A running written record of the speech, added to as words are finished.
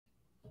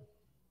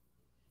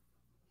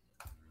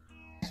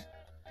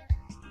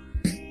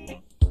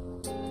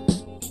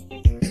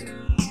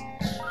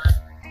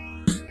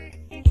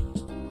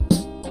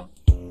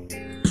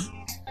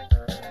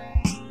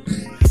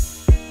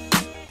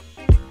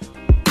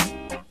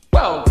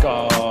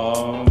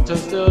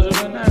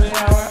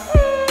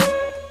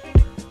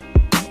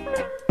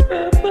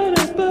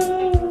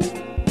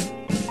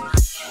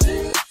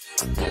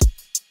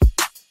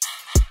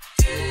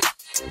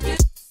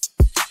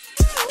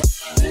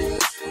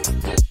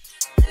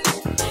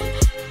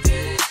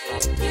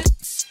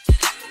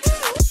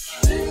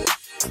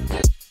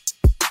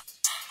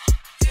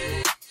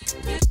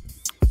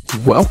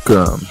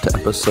Welcome to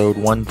episode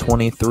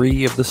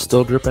 123 of the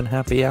Still Drippin'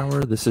 Happy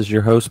Hour. This is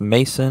your host,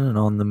 Mason, and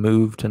on the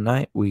move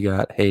tonight, we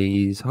got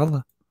Hayes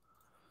Holla.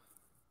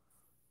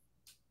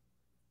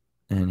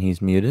 And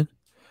he's muted.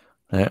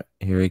 There,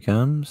 here he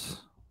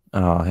comes.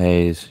 Oh,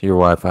 Hayes, your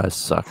Wi-Fi is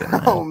sucking,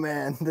 man. Oh,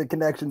 man, the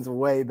connection's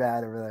way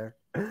bad over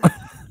there.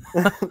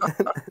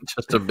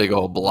 Just a big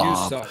old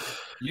blob.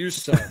 You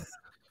suck.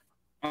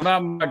 I'm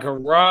out in my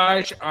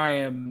garage.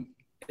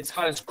 It's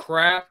hot as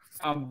crap.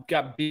 I've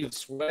got bead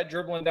sweat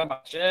dribbling down my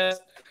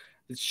chest.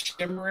 It's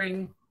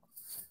shimmering.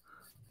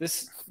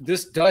 This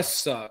does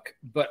suck,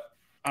 but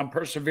I'm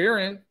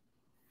persevering.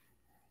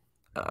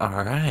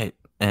 All right.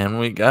 And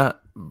we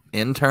got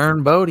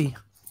intern Bodie.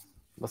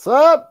 What's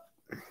up?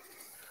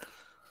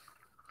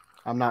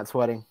 I'm not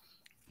sweating.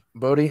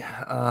 Bodie,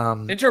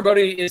 Intern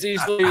Bodie is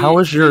easily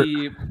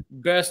the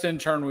best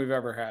intern we've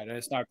ever had, and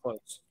it's not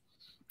close.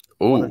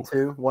 Ooh.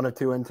 One of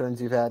two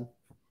interns you've had.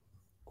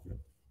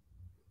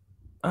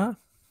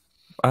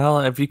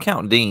 Well, if you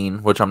count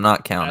Dean, which I'm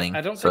not counting,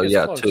 I don't think it's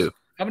close. 2.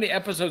 How many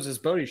episodes has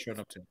Bodie showed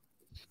up to?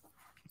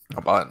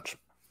 A bunch.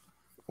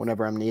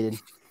 Whenever I'm needed.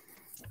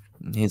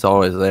 He's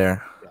always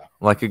there,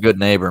 like a good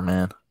neighbor,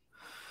 man.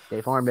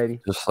 State Farm, baby.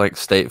 Just like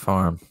State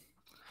Farm.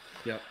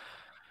 Yep.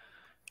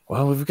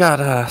 Well, we've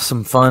got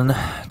some fun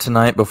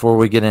tonight. Before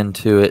we get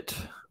into it,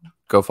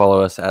 go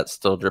follow us at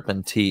Still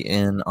Drippin'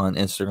 TN on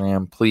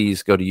Instagram.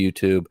 Please go to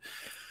YouTube,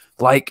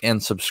 like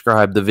and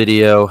subscribe the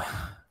video.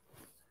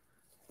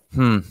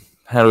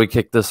 How do we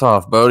kick this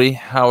off, Bodie?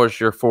 How was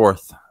your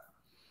 4th?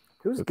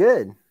 It was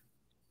good.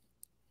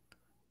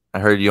 I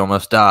heard you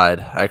almost died.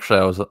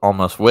 Actually, I was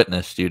almost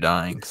witnessed you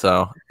dying.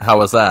 So, how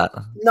was that?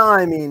 No,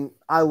 I mean,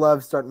 I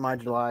love starting my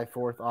July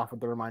 4th off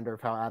with the reminder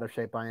of how out of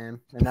shape I am.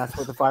 And that's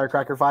what the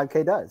Firecracker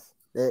 5K does.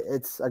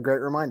 It's a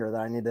great reminder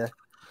that I need to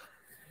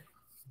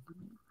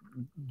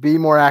be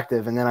more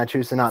active, and then I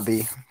choose to not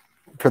be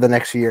for the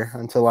next year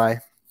until I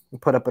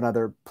put up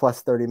another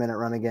plus 30-minute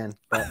run again.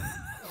 But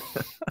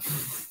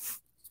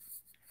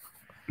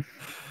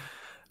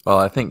well,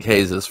 I think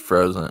Hayes is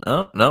frozen.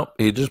 Oh, no,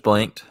 he just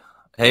blinked.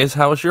 Hayes,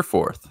 how was your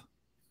 4th?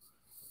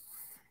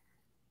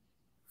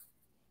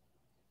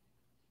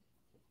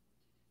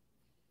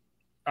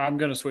 I'm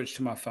going to switch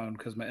to my phone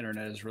because my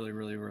internet is really,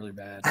 really, really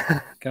bad.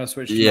 Can I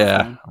switch to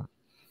my phone?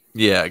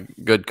 Yeah,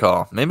 good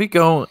call. Maybe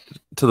go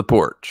to the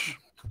porch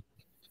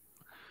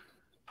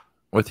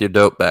with your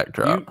dope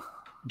backdrop.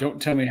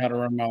 Don't tell me how to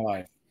run my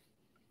life.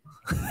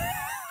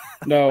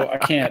 No, I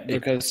can't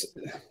because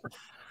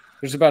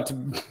there's about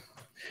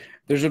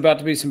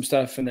to be some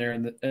stuff in there,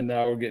 and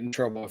I would get in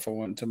trouble if I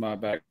went to my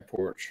back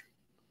porch.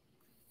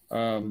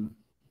 All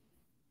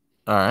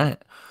right.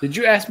 Did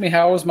you ask me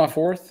how was my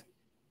 4th?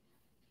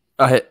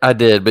 I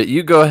did, but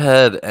you go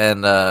ahead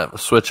and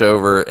switch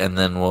over, and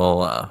then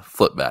we'll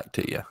flip back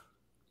to you.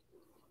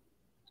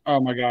 Oh,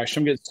 my gosh.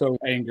 I'm getting so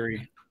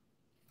angry.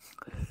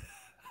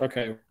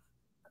 Okay.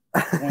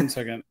 1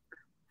 second.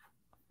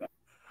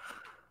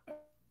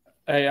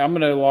 Hey, I'm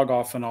going to log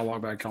off, and I'll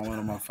log back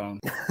on my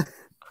phone.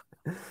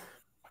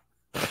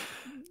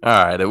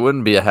 All right, it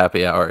wouldn't be a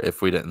happy hour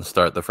if we didn't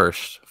start the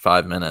first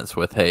 5 minutes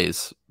with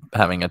Hayes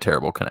having a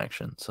terrible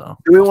connection. So,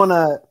 do we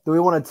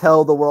want to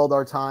tell the world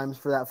our times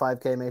for that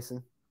 5K,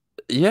 Mason?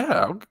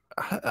 Yeah,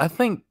 I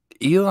think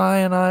Eli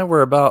and I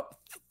were about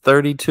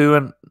 32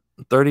 and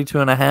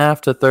a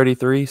half to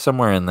 33,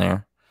 somewhere in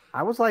there.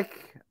 I was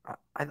like,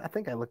 I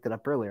think I looked it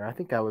up earlier. I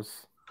think I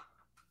was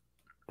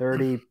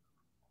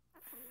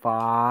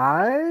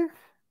 35,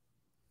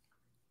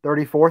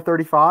 34,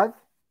 35.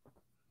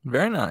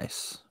 Very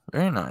nice.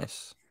 Very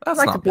nice. That's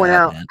I'd like not to point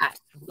bad, out, man.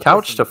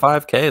 Couch to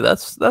 5K,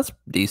 that's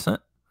decent.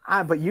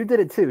 But you did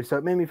it too, so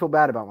it made me feel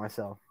bad about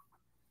myself.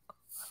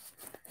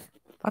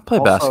 I play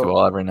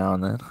basketball every now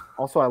and then.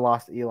 Also, I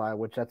lost Eli,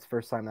 which that's the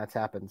first time that's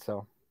happened.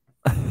 So,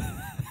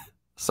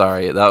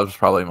 sorry, that was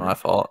probably my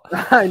fault.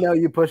 I know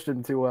you pushed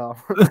him too well.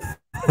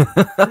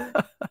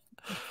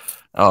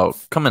 Oh,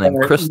 coming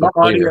in crystal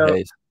clear,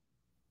 Hayes.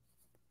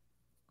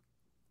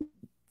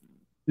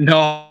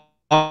 No.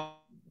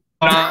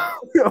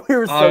 We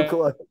were so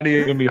close.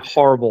 It's gonna be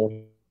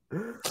horrible.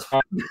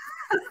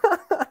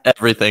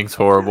 Everything's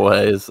horrible,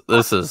 Hayes.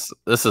 This is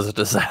a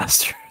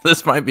disaster.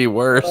 This might be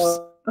worse.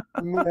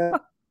 You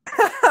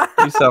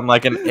sound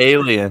like an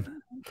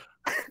alien.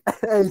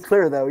 Hey, he's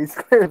clear though.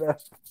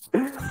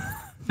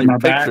 Your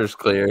picture's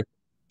clear.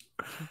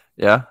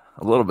 Yeah,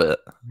 a little bit.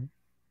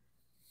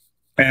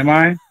 Am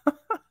I?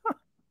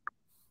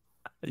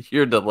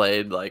 You're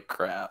delayed like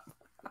crap.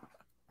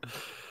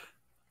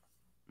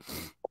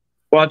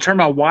 Well, I turned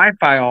my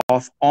Wi-Fi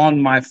off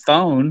on my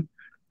phone.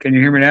 Can you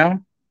hear me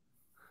now?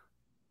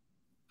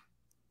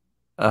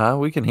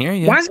 We can hear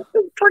you. Why is it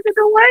so freaking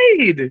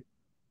delayed?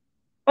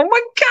 Oh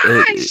my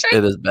gosh!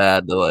 It is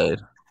bad delayed.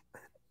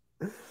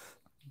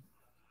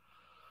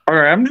 All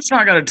right, I'm just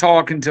not going to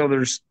talk until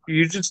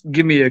you just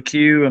give me a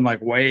cue and like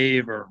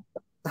wave or.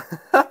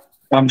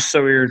 I'm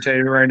so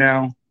irritated right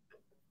now.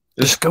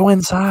 Just go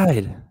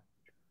inside.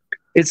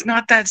 It's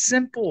not that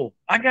simple.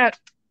 It's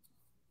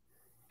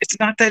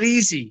not that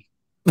easy.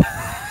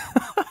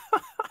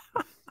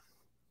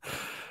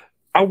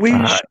 I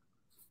wish.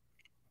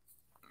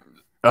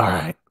 All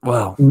right.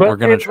 Well, But we're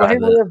gonna try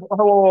this. Liv,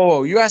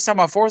 whoa. You asked how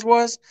my 4th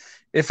was?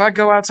 If I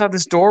go outside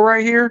this door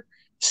right here,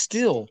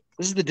 still,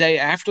 this is the day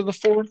after the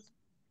 4th.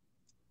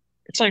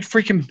 It's like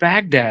freaking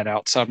Baghdad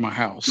outside my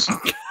house.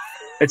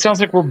 It sounds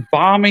like we're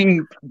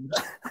bombing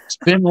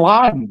Bin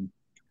Laden.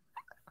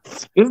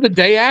 This is the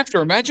day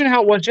after. Imagine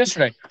how it was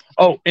yesterday.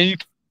 Oh, and you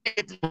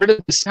can't get rid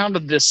of the sound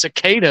of the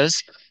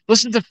cicadas.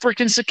 Listen to the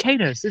freaking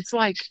cicadas. It's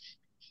like,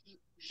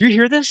 you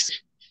hear this?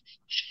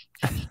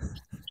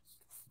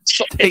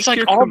 Take It's like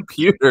your all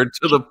computer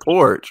to the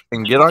porch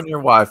and get on your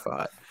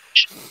Wi-Fi.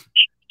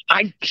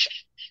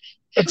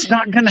 It's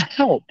not going to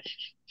help.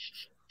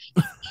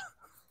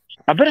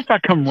 I bet if I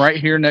come right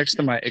here next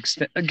to my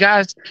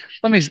guys,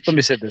 let me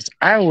say this.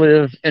 I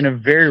live in a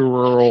very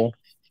rural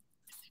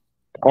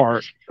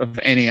part of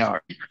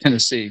Antioch,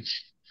 Tennessee.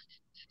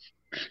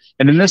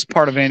 And in this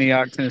part of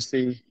Antioch,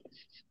 Tennessee,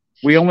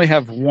 we only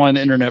have one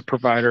internet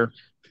provider,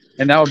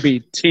 and that would be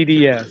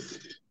TDS.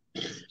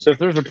 So if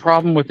there's a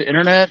problem with the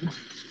internet,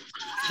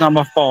 it's not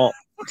my fault.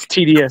 It's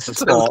TDS's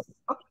fault.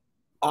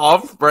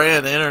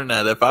 Off-brand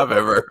internet, if I've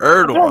ever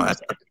heard one.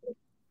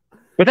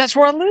 But that's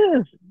where I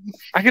live.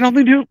 I can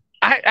only do.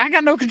 I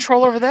got no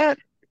control over that.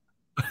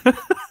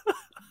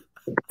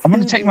 I'm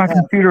going to take my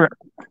computer.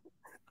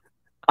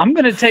 I'm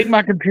going to take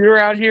my computer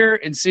out here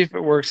and see if it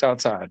works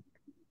outside.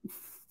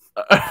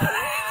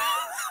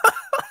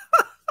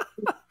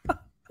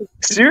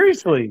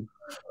 Seriously.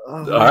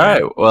 All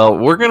right. Well,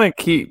 we're gonna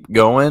keep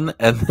going,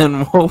 and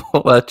then we'll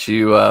let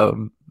you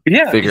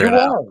figure it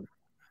out.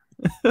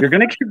 You're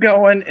gonna keep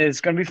going, and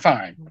it's gonna be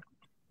fine.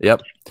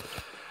 Yep.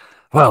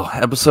 Well,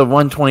 episode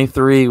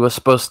 123 was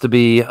supposed to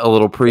be a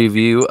little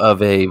preview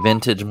of a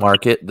vintage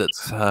market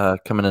that's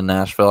coming to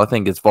Nashville. I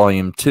think it's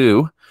volume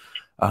 2,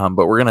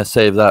 but we're gonna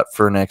save that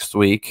for next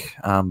week.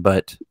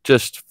 But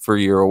just for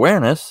your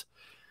awareness,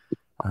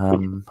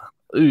 I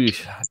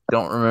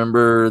don't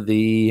remember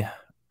the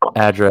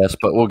address,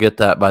 but we'll get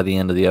that by the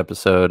end of the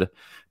episode.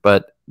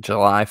 But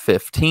July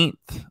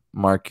 15th,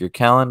 mark your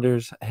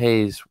calendars.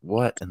 Hayes,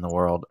 what in the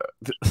world?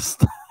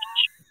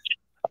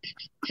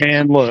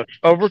 And look,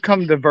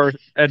 overcome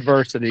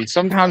adversity.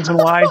 Sometimes in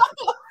life,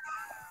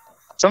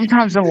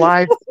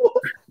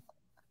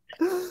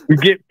 you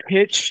get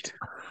pitched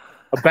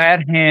a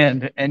bad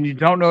hand and you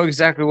don't know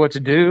exactly what to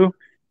do.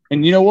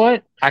 And you know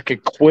what? I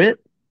could quit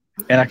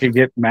and I could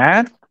get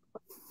mad,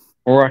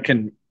 or I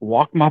can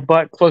walk my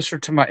butt closer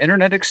to my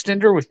internet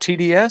extender with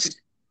TDS,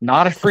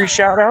 not a free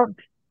shout out,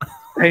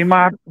 pay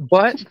my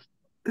butt,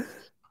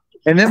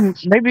 and then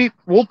maybe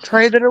we'll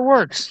pray that it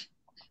works.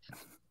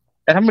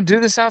 And I'm going to do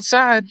this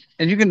outside,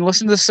 and you can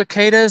listen to the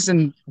cicadas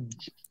in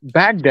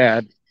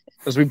Baghdad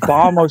as we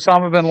bomb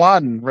Osama bin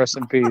Laden. Rest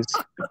in peace.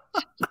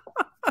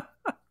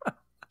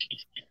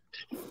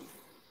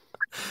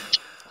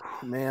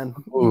 Man.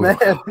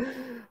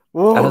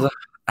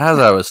 As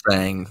I was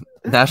saying,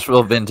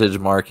 Nashville Vintage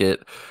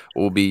Market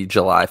will be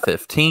July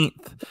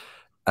 15th.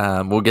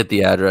 We'll get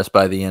the address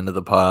by the end of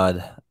the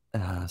pod,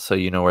 so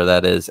you know where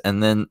that is.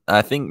 And then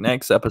I think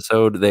next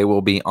episode they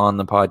will be on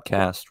the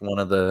podcast. One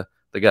of the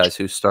guys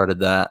who started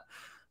that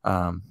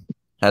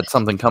had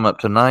something come up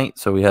tonight,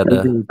 so we had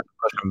to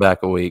push him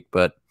back a week.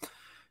 But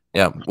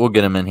yeah, we'll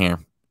get him in here.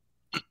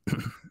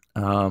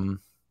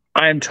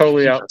 I am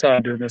totally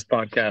outside doing this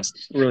podcast,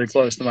 really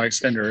close to my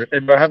extender.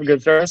 If I have a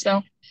good service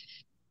now?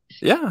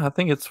 Yeah, I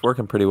think it's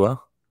working pretty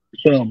well.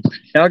 Boom.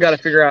 Now I got to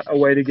figure out a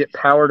way to get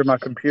power to my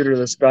computer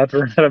that's about to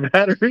run out of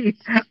battery.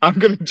 I'm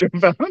going to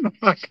jump out on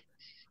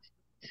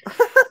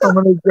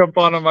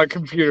my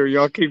computer.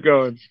 Y'all keep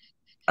going.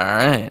 All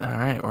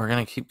right. We're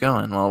going to keep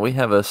going. Well, we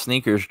have a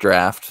sneakers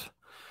draft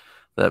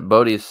that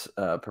Bodie's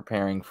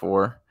preparing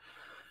for.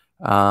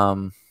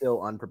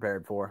 Still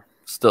unprepared for.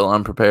 Still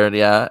unprepared,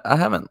 yeah. I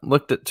haven't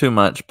looked at too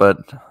much, but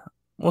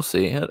we'll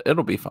see.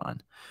 It'll be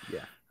fine.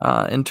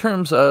 Yeah. In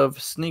terms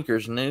of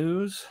sneakers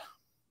news,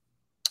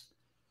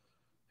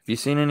 have you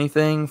seen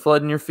anything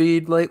flooding your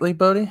feed lately,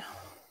 Bodie?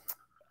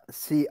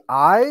 See,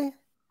 I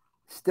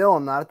still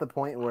am not at the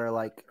point where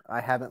I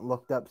haven't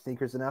looked up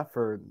sneakers enough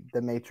for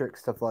the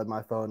Matrix to flood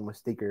my phone with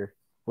sneaker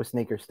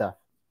stuff.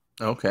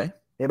 Okay.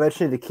 Maybe I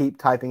just need to keep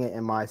typing it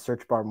in my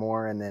search bar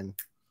more, and then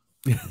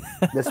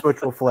the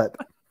switch will flip.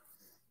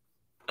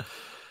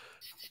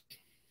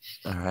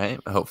 All right.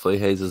 Hopefully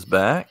Hayes is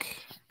back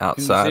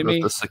outside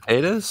with the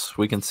cicadas.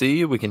 We can see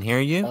you. We can hear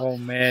you. Oh,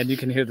 man. You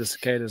can hear the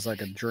cicadas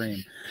like a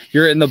dream.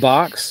 You're in the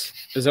box?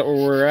 Is that where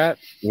we're at?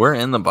 We're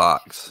in the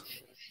box.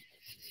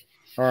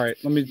 All right.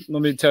 Let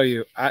me tell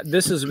you.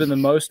 This has been the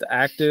most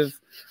active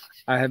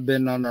I have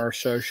been on our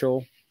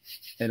social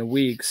in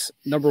weeks.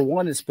 Number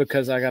one, it's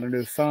because I got a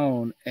new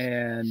phone,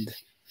 and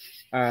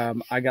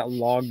I got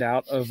logged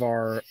out of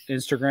our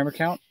Instagram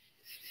account.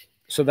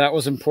 So that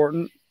was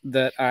important,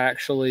 that I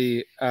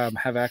actually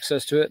have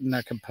access to it and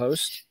I can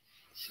post.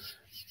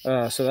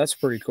 So that's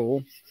pretty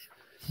cool.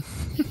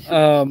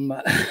 How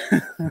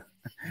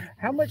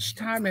much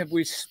time have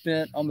we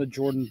spent on the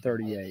Jordan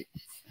 38?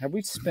 Have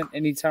we spent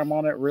any time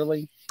on it,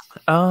 really?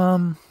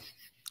 I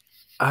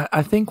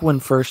I think when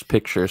first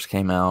pictures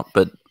came out,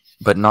 but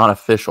not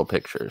official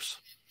pictures.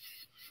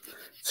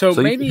 So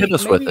So maybe you can hit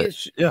us with it.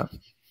 it's Yeah.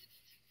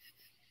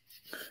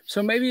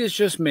 so maybe it's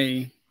just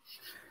me,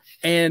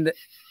 and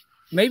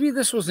maybe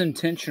this was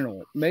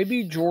intentional.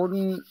 Maybe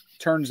Jordan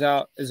turns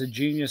out as a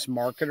genius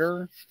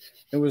marketer.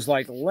 It was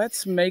like,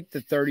 let's make the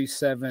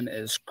 37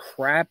 as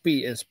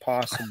crappy as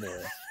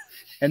possible,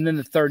 and then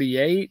the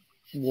 38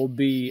 will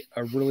be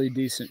a really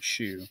decent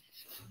shoe.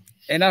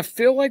 And I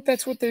feel like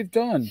that's what they've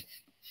done.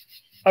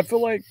 I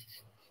feel like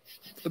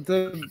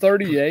the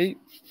 38,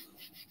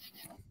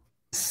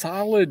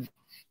 solid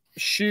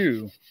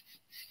shoe.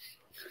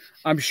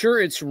 I'm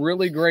sure it's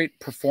really great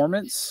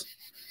performance,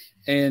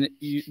 and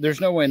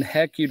there's no way in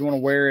heck you'd want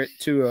to wear it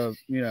to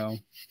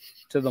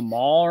to the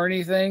mall or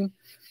anything.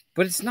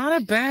 But it's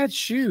not a bad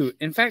shoe.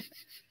 In fact,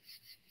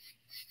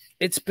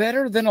 it's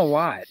better than a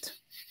lot.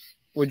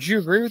 Would you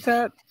agree with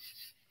that?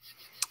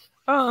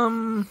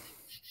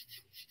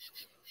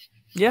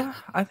 Yeah,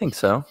 I think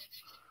so.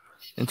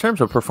 In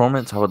terms of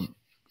performance,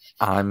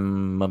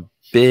 I'm a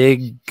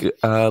big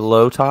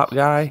low top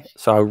guy,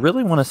 so I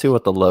really want to see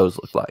what the lows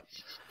look like.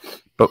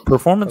 But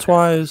performance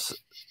wise,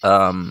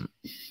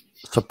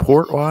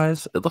 support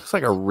wise, it looks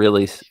like a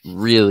really,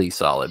 really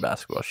solid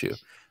basketball shoe.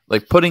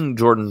 Like putting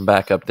Jordan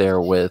back up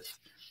there with,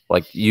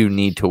 like, you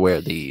need to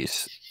wear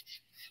these.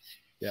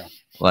 Yeah.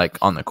 Like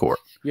on the court.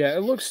 Yeah,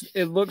 it looks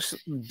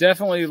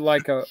definitely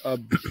like a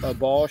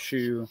ball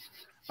shoe.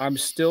 I'm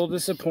still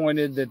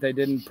disappointed that they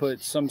didn't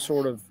put some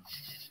sort of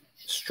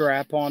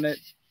strap on it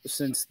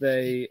since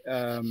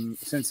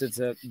it's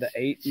the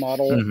 8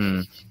 model,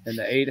 Mm-hmm. and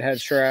the 8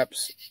 had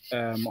straps,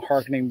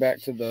 harkening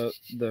back to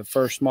the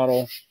first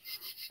model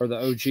or the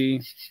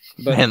OG.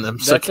 But Man, them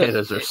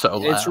cicadas are so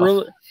loud. It's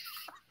really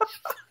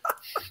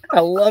I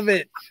love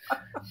it.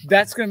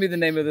 That's going to be the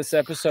name of this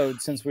episode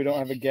since we don't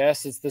have a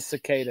guest. It's the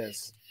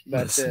cicadas.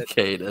 That's the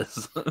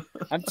cicadas.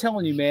 I'm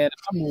telling you, man,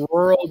 I'm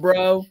rural,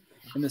 bro.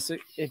 And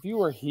if you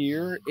were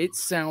here, it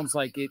sounds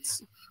like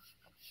it's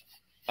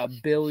a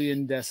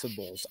billion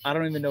decibels. I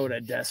don't even know what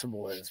a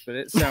decibel is, but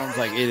it sounds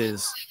like it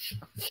is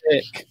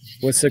thick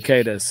with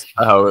cicadas.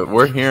 Oh,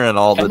 we're hearing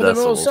all the I'm in the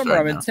middle of decibels summer. right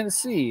I'm now. in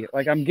Tennessee.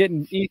 Like I'm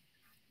getting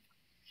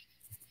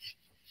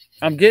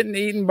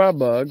eaten by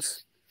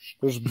bugs.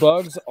 There's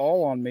bugs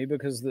all on me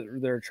because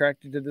they're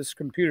attracted to this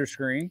computer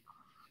screen.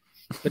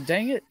 But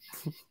dang it,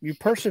 you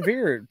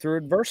persevere through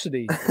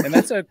adversity, and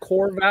that's a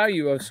core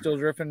value of Still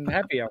Drifting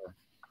Happy Hour.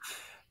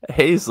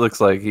 Hayes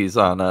looks like he's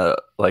on a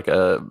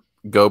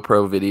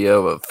GoPro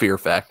video of Fear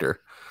Factor.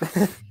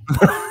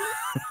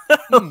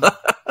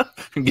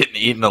 Getting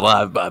eaten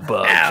alive by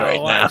bugs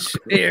right now.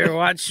 Here,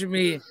 watch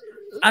me.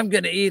 I'm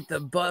gonna eat the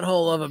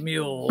butthole of a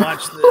mule.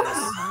 Watch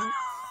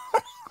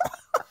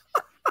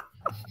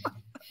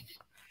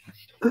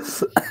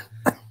this.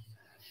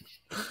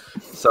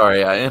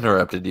 Sorry, I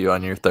interrupted you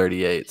on your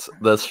 38s.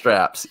 The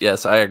straps,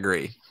 yes, I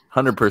agree,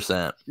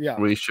 100%. Yeah,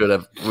 we should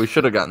have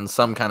gotten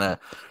some kind of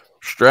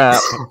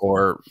strap,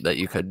 or that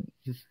you could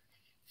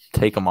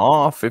take them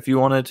off if you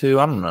wanted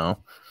to. I don't know.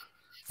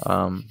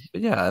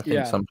 But yeah, I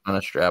think some kind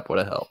of strap would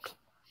have helped.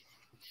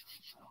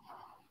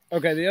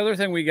 Okay, the other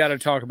thing we got to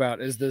talk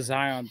about is the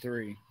Zion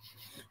 3.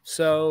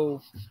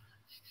 So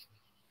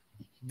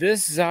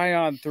this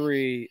Zion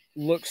 3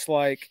 looks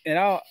like,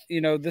 and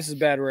this is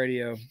bad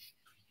radio,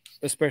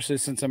 especially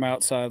since I'm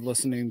outside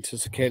listening to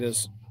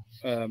cicadas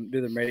do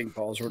their mating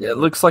calls. Or it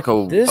looks like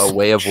a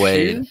way of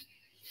Wade.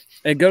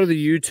 And go to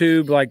the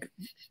YouTube, like,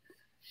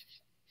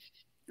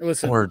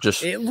 listen, or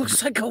just it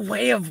looks like a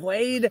way of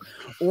Wade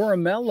or a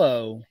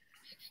Mellow.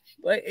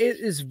 Like it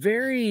is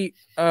very,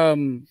 I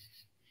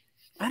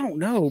don't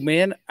know,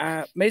 man.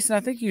 Mason, I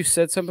think you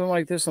said something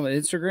like this on the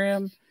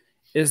Instagram.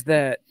 Is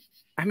that,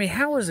 I mean,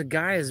 how is a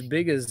guy as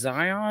big as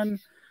Zion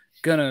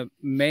gonna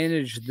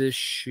manage this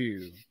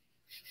shoe?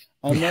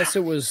 Unless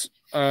it was,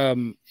 I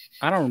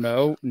don't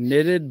know,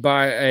 knitted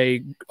by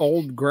a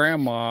old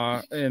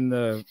grandma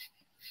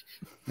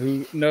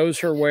who knows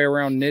her way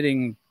around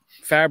knitting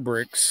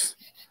fabrics.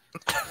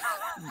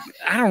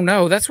 I don't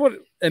know. That's what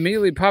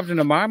immediately popped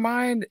into my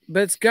mind.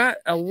 But it's got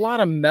a lot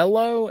of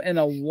Mellow and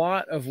a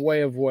lot of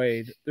Way of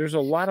Wade. There's a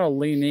lot of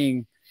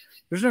leaning.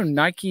 There's no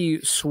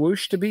Nike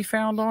swoosh to be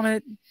found on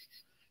it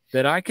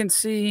that I can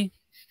see.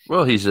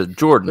 Well, he's a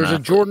Jordan. There's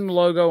athlete. a Jordan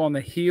logo on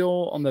the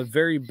heel, on the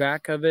very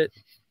back of it.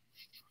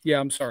 Yeah,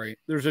 I'm sorry.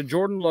 There's a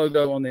Jordan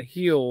logo on the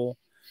heel,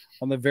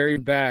 on the very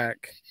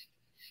back.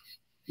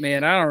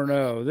 Man, I don't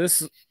know.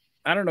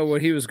 I don't know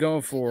what he was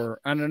going for.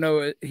 I don't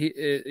know.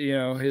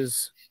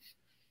 It's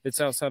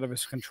outside of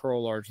his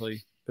control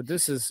largely. But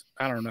this is,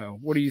 I don't know.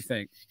 What do you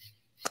think?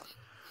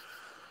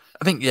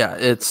 I think,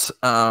 it's,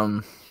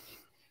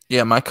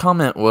 my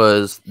comment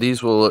was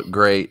these will look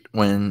great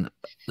when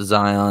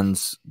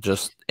Zion's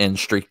just in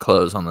street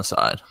clothes on the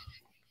side.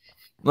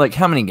 Like,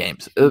 how many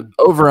games?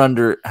 Over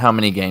under how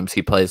many games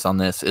he plays on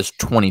this is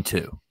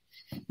 22.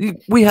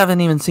 We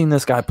haven't even seen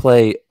this guy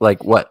play,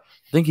 like, what?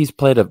 I think he's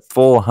played a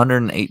full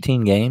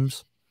 118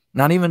 games.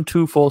 Not even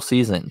 2 full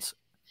seasons.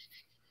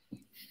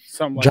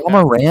 something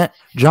like that.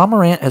 John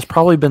Morant has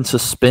probably been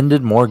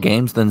suspended more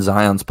games than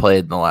Zion's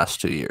played in the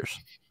last 2 years.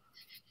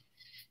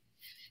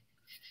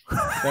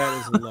 That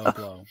is a low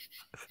blow.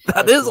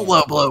 That is a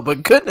low blow,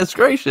 but goodness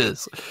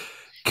gracious.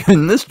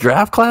 Can this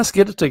draft class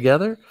get it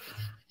together?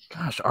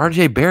 Gosh,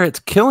 RJ Barrett's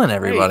killing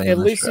everybody. Hey, at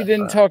least he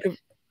didn't talk.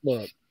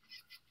 Look,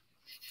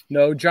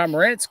 no, John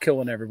Morant's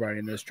killing everybody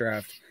in this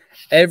draft.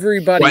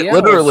 Everybody else,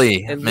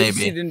 literally, at maybe. least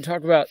he didn't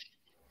talk about.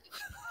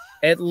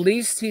 At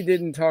least he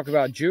didn't talk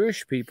about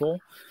Jewish people.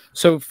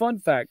 So, fun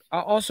fact: I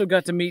also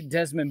got to meet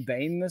Desmond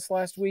Bain this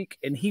last week,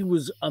 and he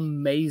was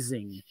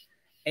amazing.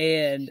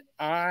 And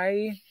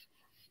I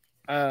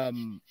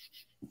don't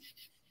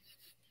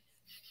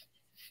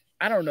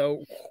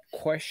know,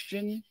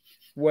 question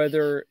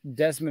whether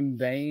Desmond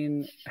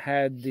Bain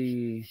had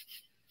the,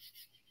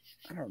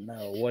 I don't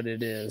know what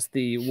it is,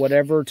 the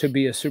whatever to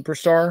be a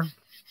superstar.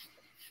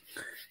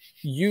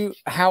 Here's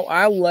how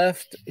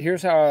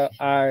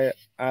I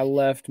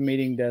left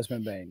meeting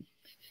Desmond Bain.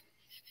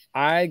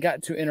 I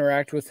got to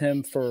interact with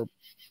him for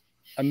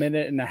a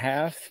minute and a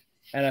half,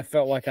 and I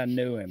felt like I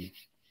knew him.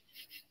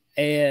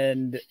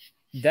 And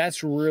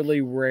that's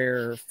really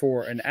rare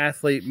for an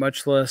athlete,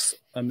 much less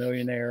a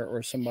millionaire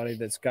or somebody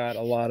that's got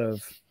a lot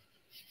of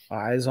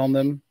eyes on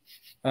them.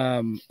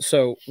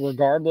 So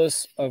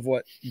regardless of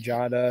what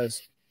Ja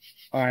does,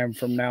 I am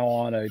from now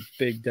on a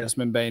big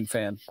Desmond Bain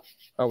fan,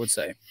 I would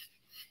say.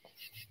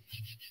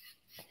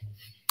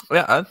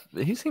 Yeah,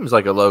 he seems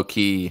like a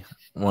low-key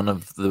one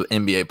of the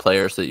NBA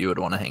players that you would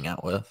want to hang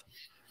out with.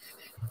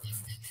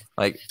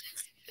 Like,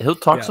 he'll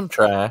talk some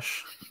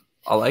trash.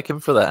 I like him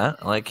for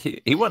that. Like,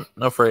 he wasn't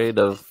afraid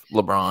of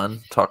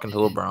LeBron, talking to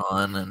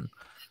LeBron.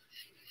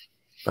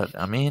 But,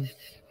 I mean,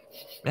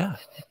 yeah,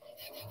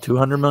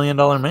 $200 million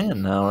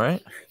man now,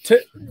 right?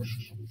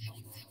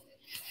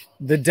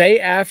 The day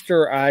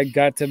after I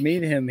got to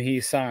meet him,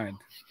 he signed.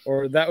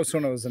 Or that was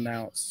when it was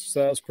announced.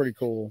 So that was pretty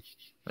cool.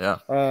 Yeah.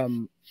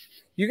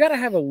 You got to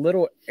have a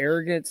little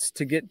arrogance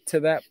to get to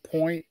that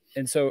point.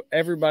 And so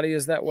everybody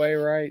is that way,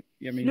 right?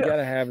 I mean, you got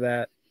to have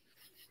that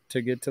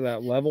to get to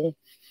that level.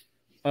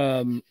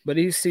 But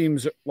he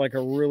seems like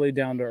a really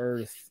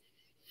down-to-earth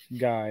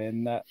guy,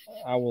 and that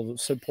I will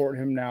support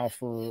him now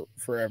for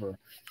forever.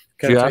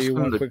 Can I tell you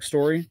one quick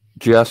story?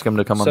 Did you ask him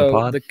to come on the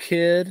pod? So the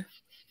kid...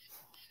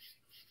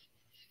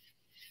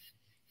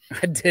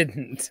 I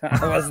didn't.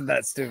 I wasn't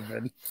that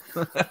stupid.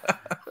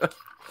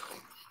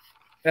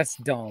 That's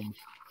dumb.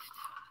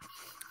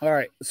 All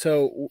right,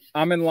 so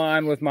I'm in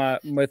line with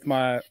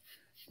my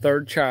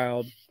third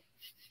child,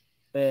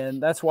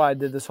 and that's why I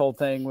did this whole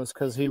thing, was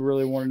because he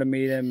really wanted to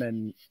meet him,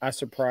 and I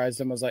surprised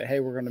him. I was like, "Hey,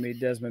 we're going to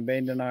meet Desmond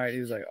Bain tonight." He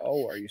was like,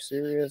 "Oh, are you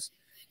serious?"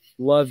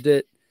 Loved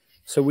it.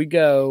 So we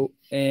go,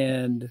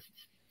 and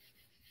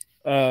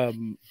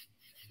the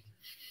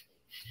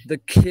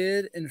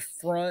kid in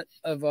front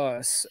of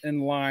us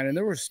in line, and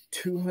there was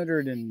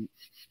 200 and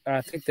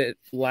I think that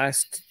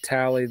last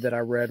tally that I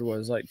read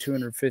was like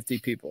 250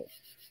 people.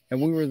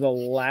 And we were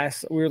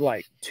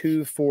like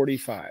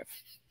 245.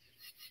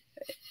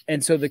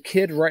 And so the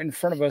kid right in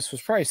front of us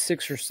was probably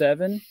 6 or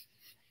 7.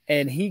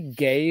 And he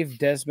gave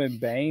Desmond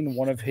Bain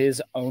one of his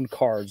own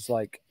cards,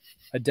 like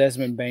a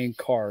Desmond Bain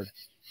card.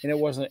 And it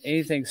wasn't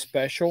anything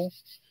special,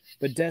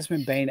 but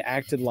Desmond Bain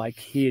acted like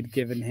he had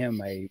given him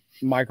a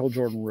Michael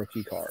Jordan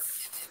rookie card.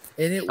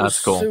 And it was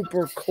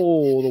super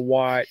cool to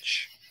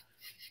watch.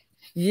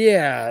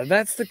 Yeah,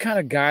 that's the kind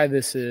of guy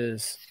this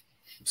is.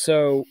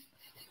 So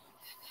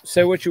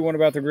say what you want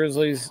about the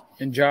Grizzlies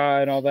and Ja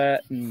and all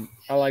that, and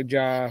I like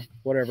Ja,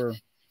 whatever.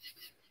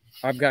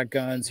 I've got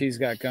guns, he's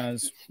got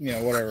guns,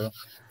 whatever.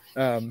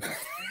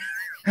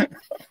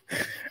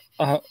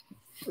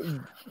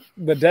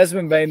 But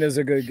Desmond Bain is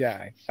a good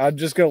guy. I'm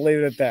just going to leave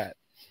it at that.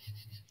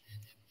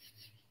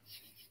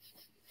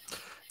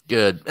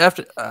 Good.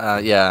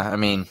 I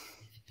mean,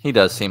 he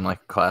does seem like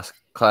a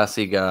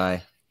classy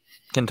guy.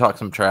 Can talk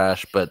some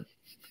trash, but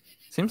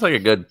seems like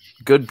a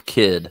good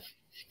kid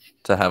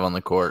to have on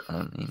the court.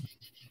 I mean,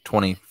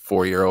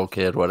 24-year-old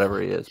kid,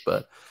 whatever he is.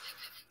 But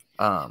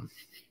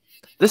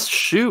this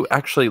shoe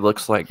actually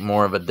looks like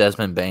more of a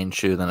Desmond Bain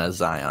shoe than a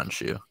Zion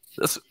shoe.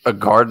 A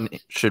guard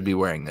should be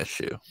wearing this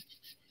shoe.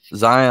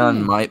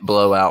 Zion might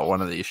blow out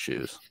one of these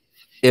shoes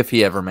if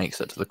he ever makes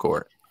it to the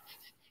court.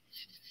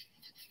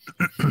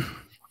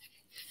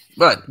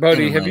 But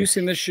Bodie, have you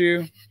seen this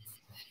shoe?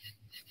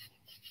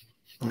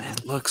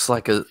 It looks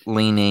like a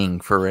leaning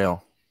for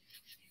real.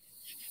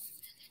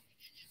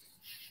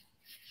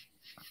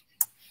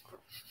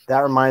 That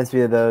reminds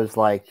me of those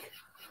like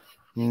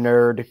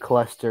nerd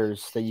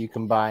clusters that you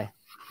can buy.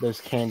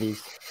 Those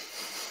candies.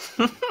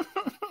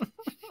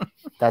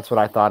 That's what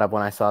I thought of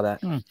when I saw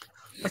that.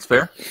 That's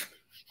fair.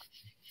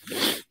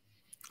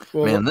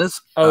 Well, man,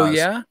 this.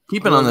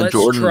 Keeping on the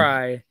Jordan.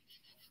 Try.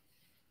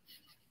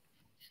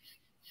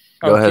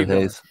 Go ahead,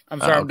 Hayes. I'm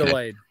sorry, I'm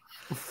delayed.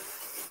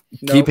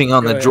 Keeping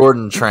on the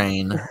Jordan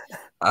train,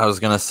 I was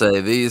going to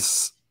say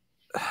these,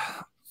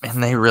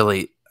 and they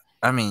really,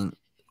 I mean,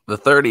 the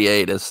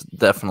 38 is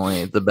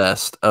definitely the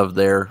best of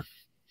their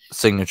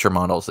signature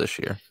models this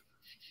year.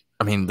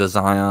 I mean, the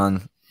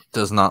Zion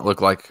Does not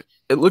look like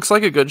it. Looks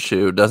like a good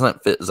shoe.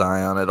 Doesn't fit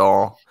Zion at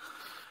all.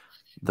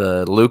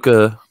 The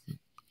Luka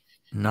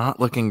not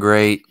looking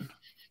great.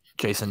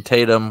 Jason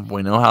Tatum,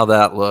 we know how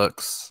that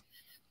looks.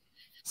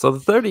 So the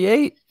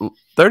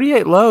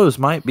 38 lows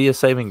might be a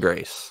saving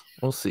grace.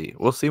 We'll see.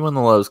 We'll see when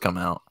the lows come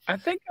out. I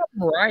think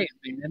I'm right,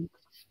 man.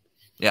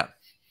 Yeah.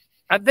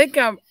 I think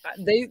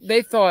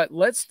they thought,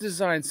 let's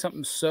design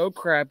something so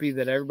crappy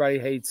that everybody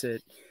hates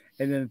it,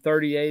 and then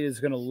 38 is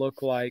going to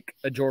look like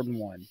a Jordan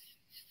 1.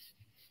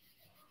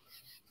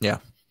 Yeah.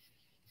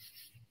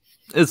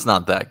 It's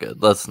not that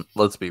good.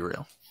 Let's be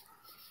real.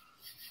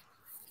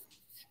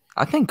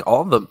 I think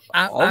all the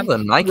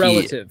Nike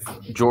relative.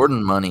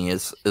 Jordan money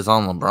is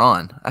on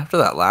LeBron. After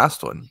that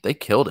last one, they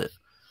killed it.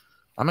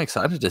 I'm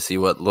excited to see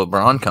what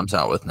LeBron comes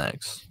out with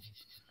next.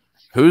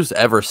 Who's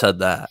ever said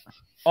that?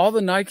 All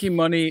the Nike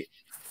money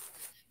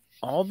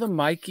is on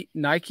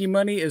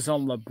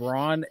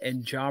LeBron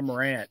and Ja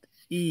Morant.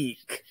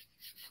 Eek.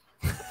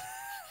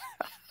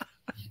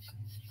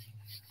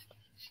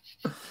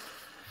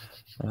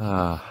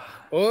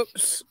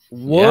 Whoops.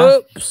 Yeah,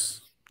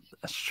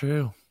 that's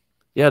true.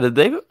 Yeah, did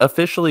they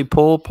officially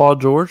pull Paul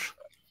George?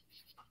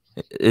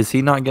 Is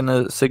he not going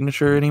to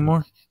signature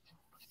anymore?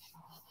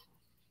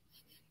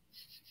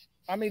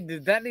 I mean,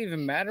 did that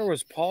even matter?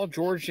 Was Paul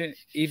George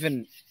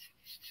even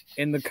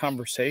in the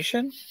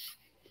conversation?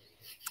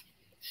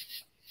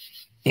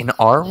 In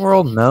our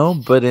world, no.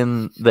 But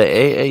in the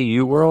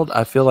AAU world,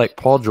 I feel like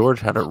Paul George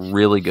had a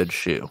really good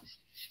shoe.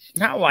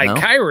 Not like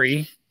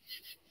Kyrie.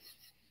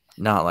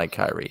 Not like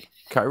Kyrie.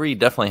 Kyrie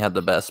definitely had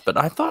the best, but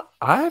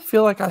I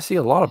feel like I see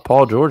a lot of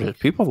Paul George's.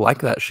 People like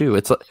that shoe.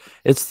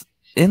 It's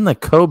in the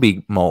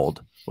Kobe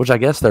mold, which I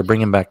guess they're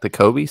bringing back the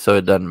Kobe, so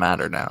it doesn't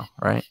matter now,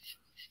 right?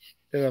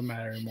 It doesn't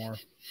matter anymore.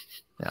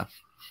 Yeah.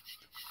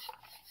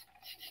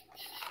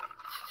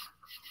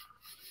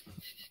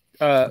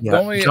 The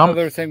only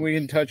other thing we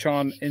can touch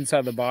on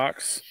inside the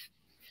box.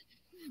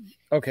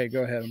 Okay,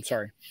 go ahead. I'm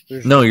sorry.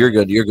 No, you're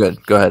good. You're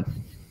good. Go ahead.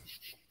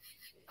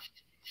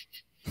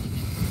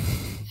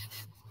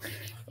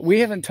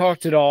 We haven't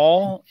talked at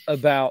all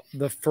about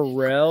the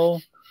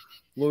Pharrell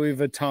Louis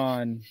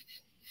Vuitton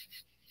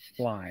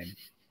line.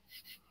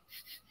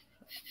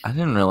 I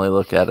didn't really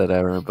look at it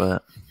ever,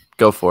 but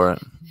go for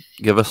it.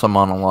 Give us a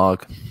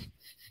monologue.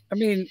 I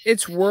mean,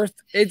 it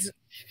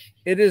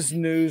is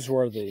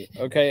newsworthy.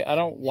 Okay. I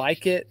don't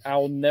like it.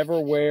 I'll never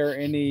wear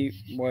any.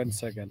 1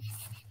 second.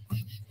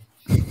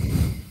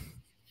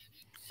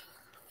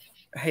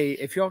 Hey,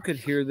 if y'all could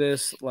hear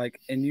this,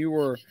 and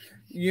you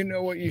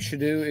know what you should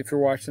do if you're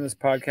watching this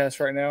podcast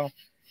right now?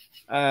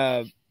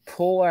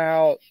 Pull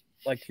out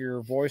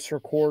your voice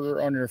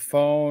recorder on your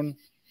phone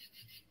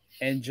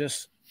and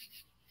just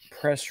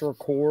press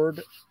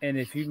record. And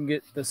if you can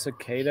get the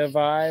cicada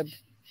vibe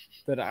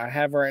that I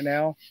have right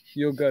now,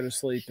 you'll go to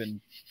sleep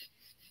in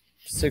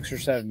 6 or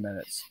 7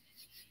 minutes.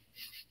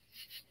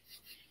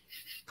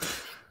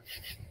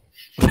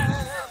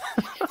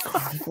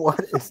 What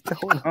is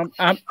going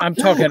on? I'm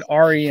talking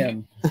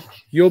REM.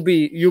 You'll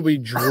be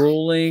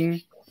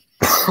drooling.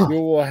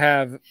 You will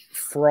have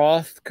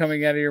froth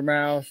coming out of your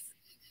mouth.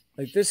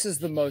 This is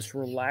the most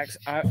relaxed.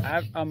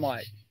 I'm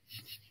like.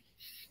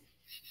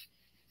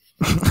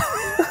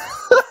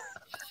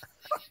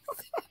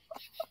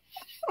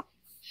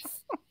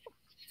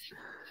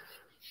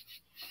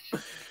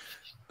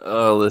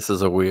 Oh, this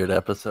is a weird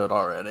episode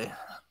already.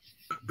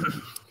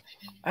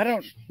 I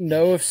don't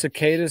know if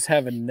cicadas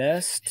have a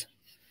nest,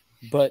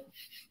 but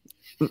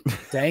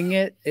dang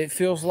it, it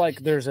feels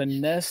like there's a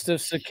nest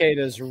of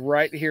cicadas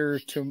right here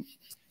to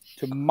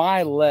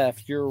my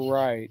left, your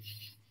right,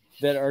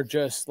 that are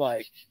just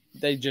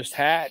they just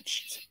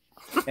hatched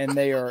and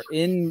they are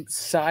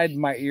inside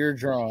my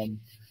eardrum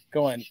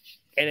going,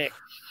 get it,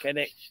 get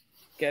it,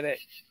 get it,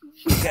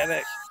 get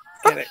it,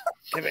 get it,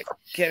 get it,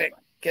 get it,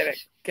 get it,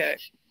 get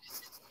it.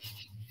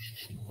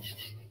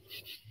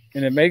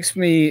 And it makes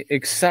me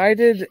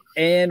excited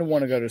and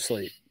want to go to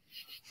sleep.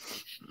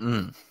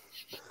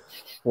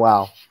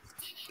 Wow.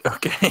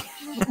 Okay.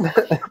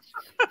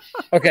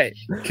 Okay.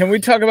 Can we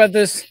talk about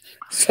this?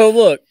 So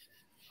look.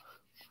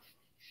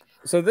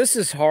 So this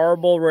is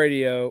horrible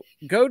radio.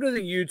 Go to the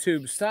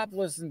YouTube. Stop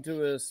listening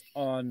to us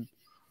on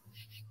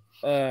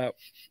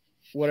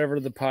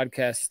whatever the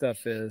podcast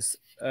stuff is.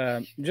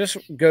 Just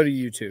go to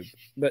YouTube.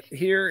 But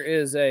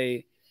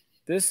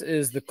this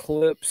is the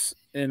clips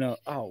in a,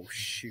 oh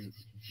shoot.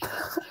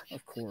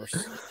 Of course.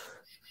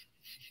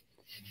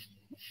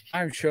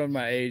 I'm showing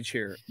my age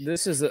here.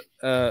 This is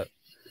the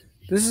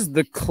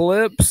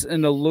clips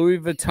in the Louis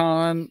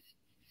Vuitton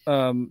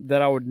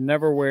that I would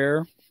never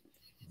wear.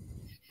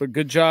 But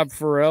good job,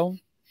 Pharrell.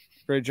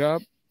 Great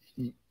job.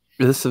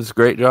 This is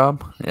great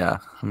job. Yeah,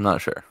 I'm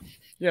not sure.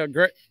 Yeah,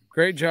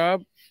 great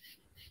job.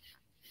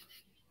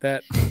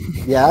 That.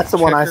 Yeah, that's the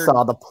one I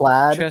saw. The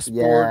plaid.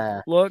 Chessboard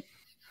yeah. Look.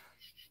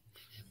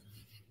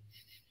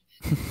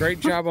 Great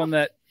job on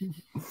that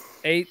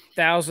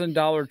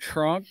 $8,000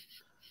 trunk.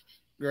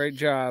 Great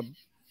job.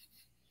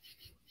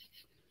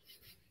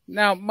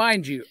 Now,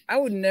 mind you, I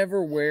would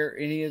never wear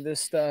any of this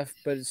stuff,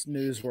 but it's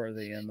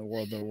newsworthy in the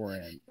world that we're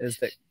in. Is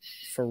that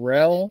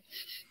Pharrell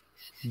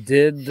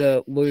did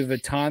the Louis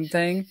Vuitton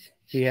thing?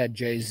 He had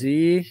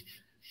Jay-Z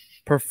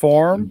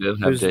perform. We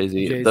did have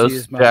Jay-Z. Jay-Z Those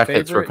is my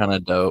jackets were favorite. kind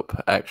of dope,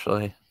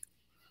 actually.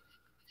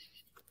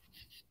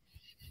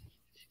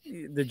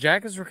 The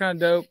jackets were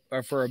kind of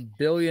dope for $1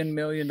 billion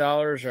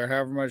or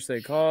however much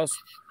they cost.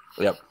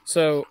 Yep.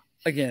 So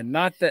again,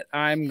 not that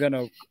I'm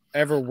gonna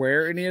ever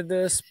wear any of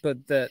this,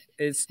 but that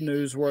it's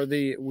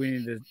newsworthy. We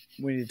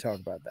need to talk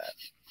about that.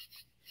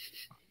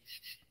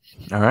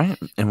 All right,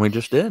 and we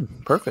just did.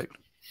 Perfect.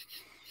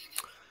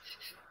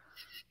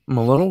 I'm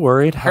a little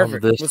worried how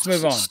Perfect. this Let's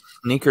move on.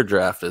 sneaker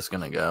draft is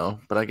going to go,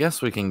 but I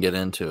guess we can get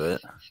into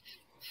it.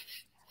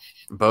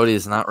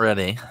 Bodie's not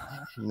ready.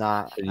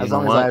 Not You as know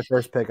long as what? I have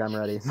first pick, I'm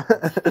ready.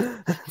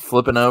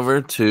 Flipping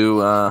over to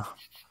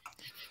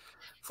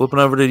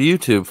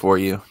YouTube for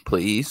you,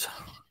 please.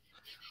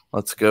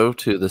 Let's go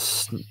to the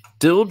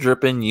Still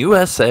Drippin'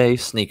 USA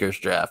Sneakers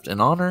Draft in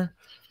honor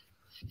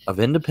of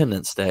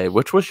Independence Day,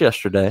 which was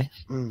yesterday,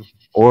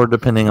 or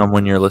depending on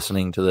when you're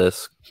listening to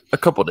this, a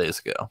couple days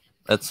ago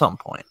at some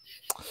point.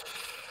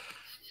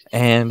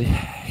 And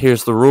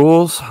here's the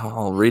rules.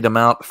 I'll read them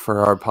out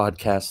for our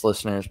podcast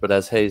listeners, but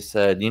as Hayes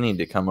said, you need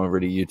to come over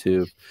to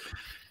YouTube.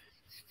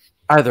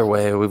 Either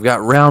way, we've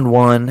got round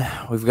 1.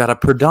 We've got a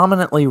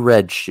predominantly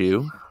red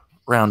shoe.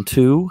 Round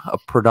 2, a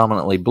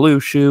predominantly blue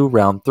shoe.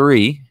 Round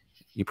 3,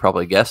 you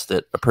probably guessed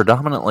it, a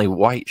predominantly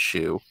white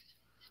shoe.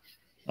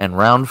 And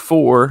round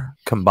 4,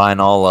 combine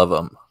all of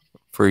them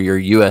for your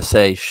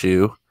USA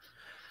shoe.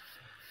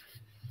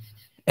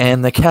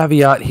 And the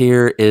caveat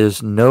here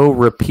is no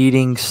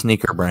repeating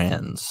sneaker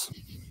brands.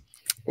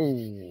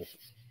 Ooh.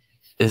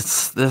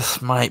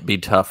 This might be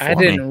tough for I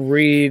me. didn't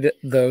read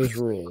those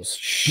rules.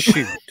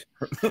 Shoot.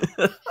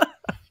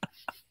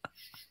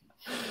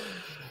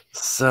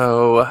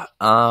 So,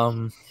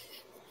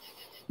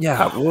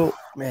 yeah,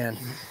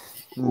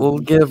 we'll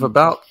give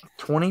about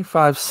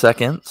 25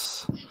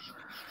 seconds.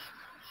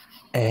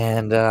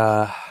 And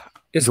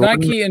Is Jordan-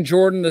 Nike and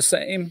Jordan the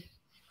same?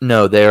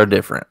 no, they are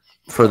different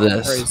for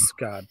this. Praise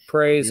God.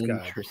 Praise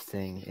God.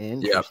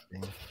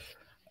 Interesting.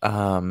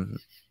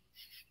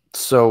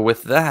 So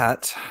with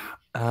that,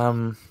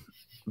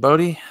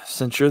 Bodie,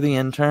 since you're the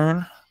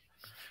intern,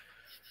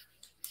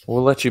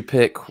 we'll let you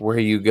pick where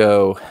you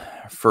go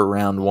for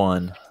round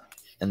 1,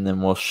 and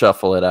then we'll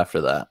shuffle it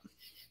after that.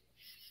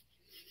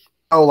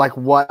 Oh, like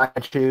what I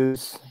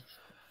choose?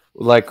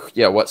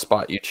 What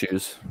spot you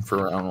choose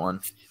for round 1.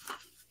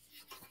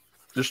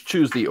 Just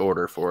choose the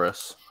order for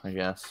us, I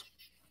guess.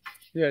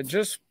 Yeah,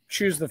 just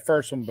choose the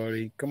first one,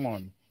 Bodie. Come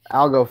on.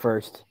 I'll go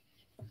first.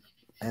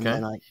 And Okay.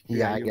 then I you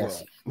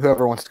guess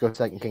whoever wants to go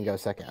second can go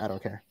second. I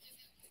don't care.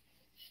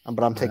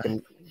 But I'm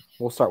taking.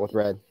 We'll start with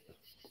red.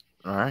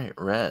 All right,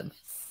 red.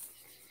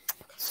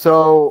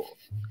 So,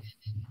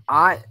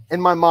 in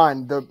my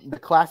mind, the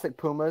classic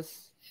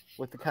Pumas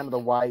with the kind of the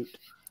white.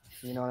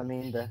 You know what I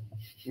mean?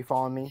 You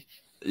following me?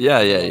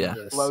 Yeah.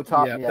 This. Low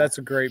top, Yeah, yeah. that's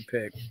a great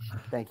pick.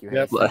 Thank you.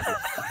 Yep. Hayes. Thank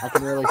you. I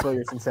can really feel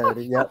your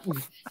sincerity. Yep.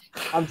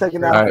 I'm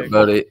taking All that. right,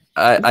 Bodie.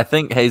 I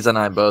think Hayes and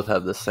I both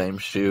have the same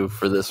shoe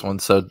for this one,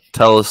 so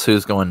tell us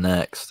who's going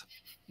next.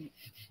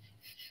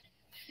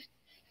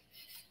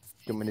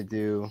 You want me to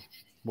do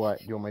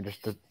what? You want me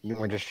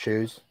to just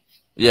choose?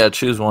 Yeah,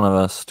 choose one of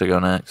us to go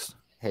next.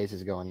 Hayes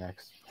is going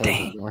next.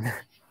 Dang.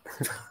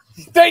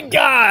 Thank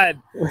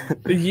God!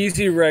 The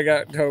Yeezy Reg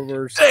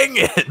Octobers. Dang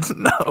it!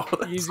 No,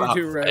 that's Yeezy not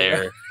 2 Reg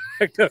fair.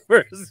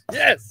 Octobers.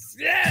 Yes.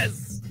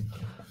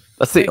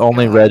 That's the Thank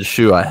only God. red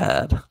shoe I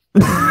had.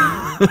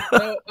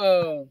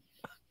 Oh,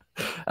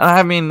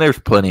 I mean, there's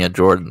plenty of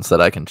Jordans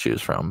that I can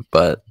choose from,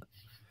 but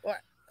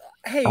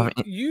hey, I mean,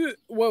 you.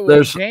 Wait,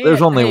 there's Dan,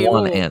 only hey,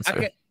 one wait,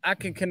 answer. I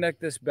can connect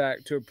this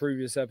back to a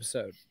previous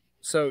episode.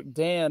 So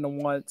Dan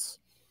once,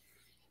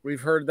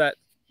 we've heard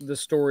the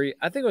story.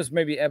 I think it was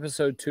maybe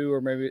episode 2 or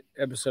maybe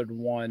episode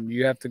 1.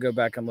 You have to go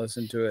back and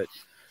listen to it.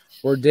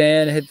 Where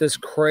Dan hit this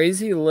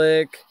crazy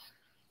lick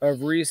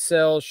of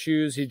resale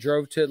shoes. He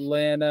drove to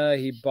Atlanta.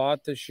 He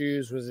bought the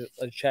shoes. Was it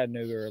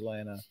Chattanooga or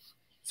Atlanta?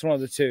 It's one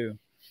of the two.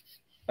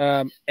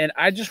 And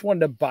I just wanted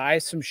to buy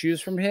some shoes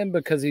from him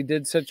because he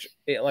did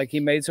he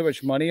made so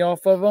much money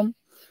off of them.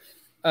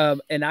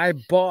 And I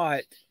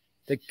bought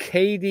the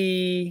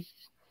KD.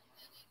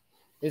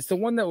 It's the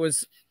one that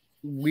was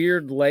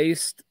weird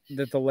laced,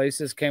 that the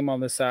laces came on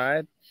the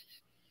side.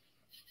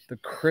 The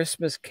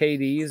Christmas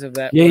KDs of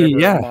that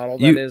model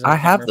that is. I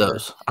have remember.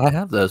 those. I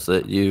have those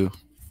that you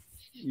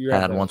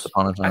have had those. once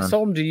upon a time. I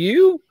sold them to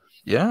you.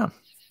 Yeah,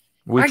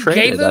 we I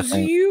traded. gave those I to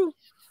think. you.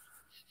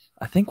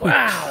 I think we.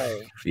 Wow,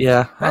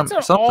 Yeah, that's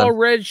an something. all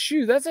red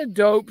shoe. That's a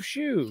dope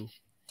shoe.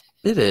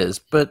 It is,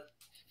 but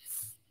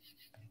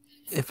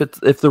if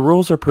the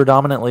rules are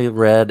predominantly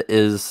red,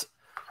 is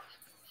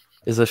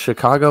a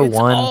Chicago It's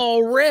one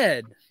all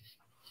red.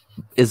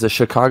 is a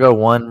Chicago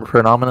one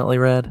predominantly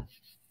red?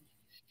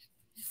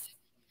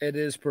 It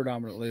is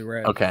predominantly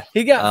red. Okay,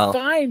 He got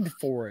fined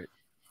for it.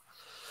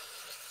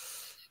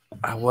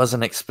 I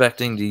wasn't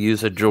expecting to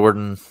use a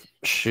Jordan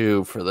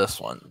shoe for this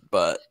one,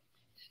 but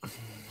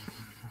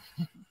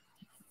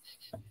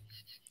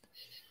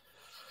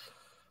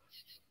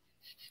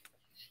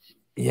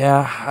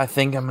yeah, I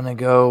think I'm gonna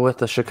go with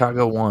the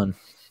Chicago 1,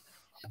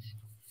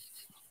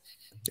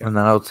 and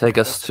that'll take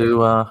us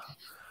to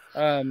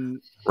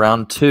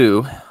round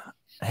 2.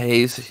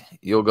 Hayes,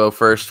 you'll go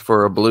first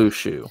for a blue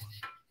shoe.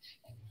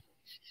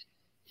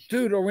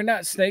 Dude, are we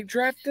not snake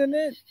drafting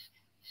it?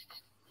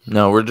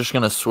 No, we're just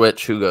gonna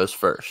switch who goes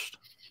first.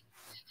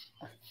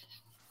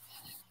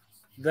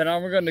 Then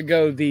I'm going to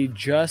go the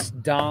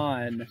Just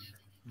Don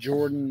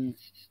Jordan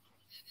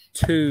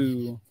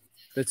 2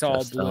 that's all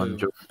Just on blue.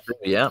 Jordan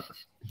 2. Yeah,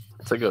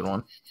 it's a good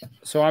one.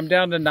 So I'm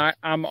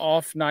I'm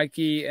off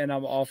Nike and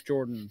I'm off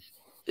Jordan.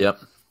 Yep.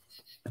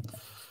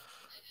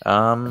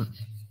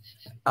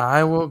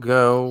 I will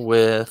go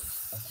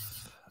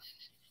with.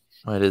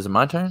 Wait, is it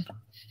my turn?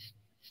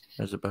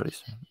 Or is it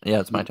Bodie's turn? Yeah,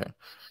 it's my turn.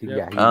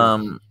 Yep.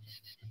 Yeah.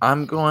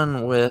 I'm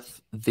going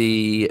with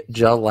the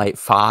Gel Light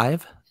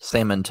 5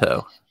 Salmon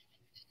Toe.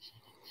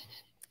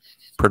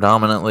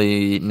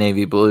 Predominantly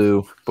navy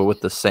blue, but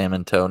with the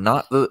salmon toe,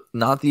 not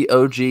the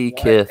OG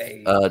Kith.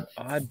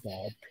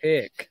 Oddball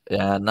pick.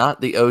 Yeah,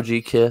 not the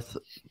OG Kith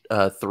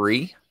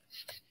 3.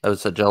 That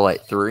was a Gel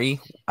Light 3.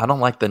 I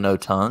don't like the no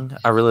tongue.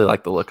 I really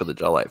like the look of the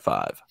Gel Light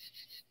 5.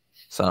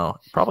 So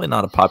probably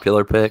not a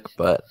popular pick,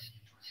 but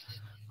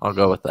I'll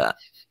go with that.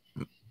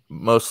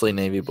 Mostly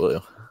navy blue.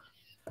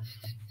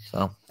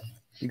 So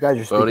You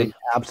guys are Bodie? speaking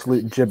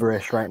absolute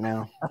gibberish right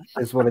now.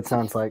 Is what it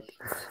sounds like.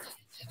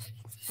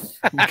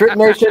 Drip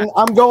Nation,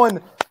 I'm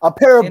going a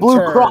pair of blue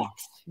Intern.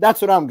 Crocs.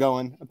 That's what I'm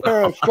going. A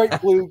pair of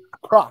straight blue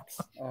Crocs.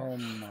 Oh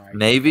my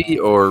navy God.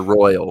 or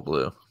royal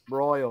blue?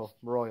 Royal.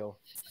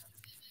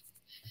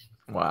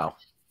 Wow.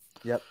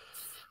 Yep,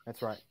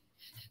 that's right.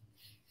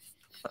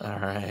 All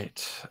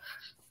right.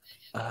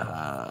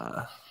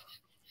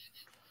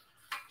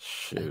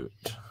 Shoot.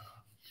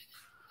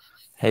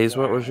 Hayes,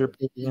 what was your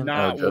pick again?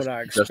 Not what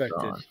I just expected.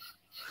 on.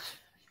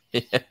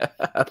 Yeah,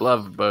 I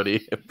love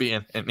Bodie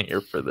being in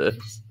here for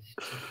this.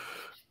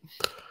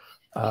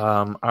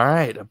 All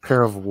right, a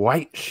pair of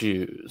white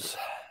shoes.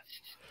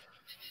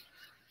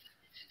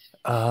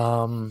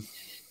 I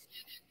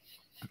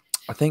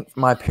think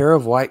my pair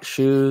of white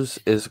shoes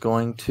is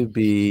going to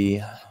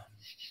be.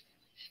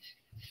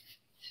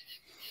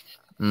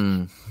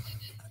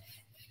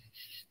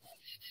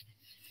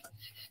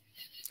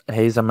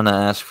 Hayes, I'm going to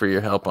ask for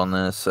your help on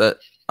this.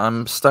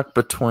 I'm stuck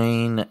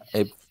between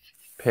a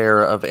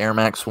pair of Air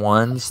Max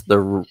 1s,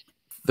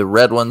 the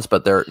red ones,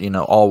 but they're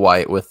all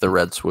white with the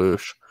red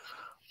swoosh,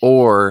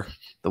 or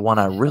the one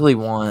I really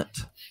want.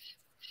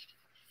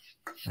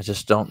 I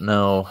just don't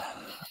know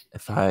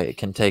if I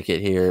can take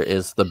it here.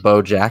 Is the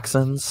Bo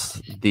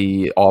Jacksons,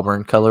 the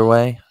Auburn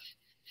colorway?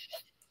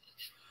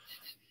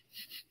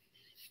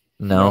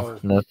 No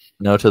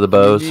to the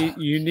Bows.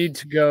 You need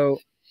to go.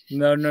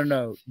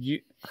 No.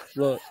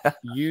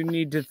 You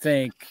need to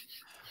think.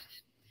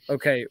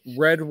 Okay,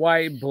 red,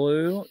 white,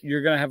 blue.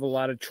 You're gonna have a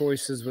lot of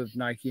choices with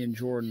Nike and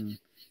Jordan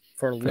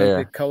for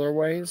Olympic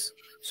colorways.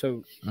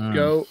 So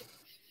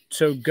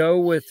go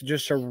with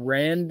just a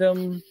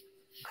random.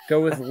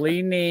 Go with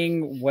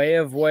Leaning Way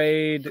of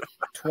Wade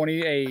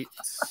 28s.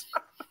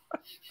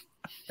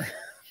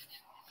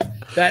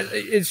 That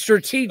it's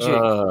strategic.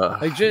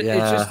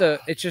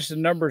 It's just a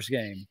numbers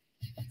game.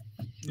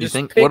 You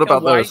think? Pick What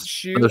about a white those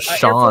shoe, those Air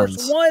Shawns?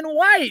 Force One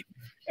white.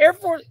 Air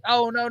Force.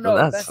 Oh no,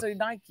 Well, that's a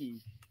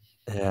Nike.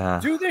 Yeah.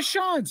 Do the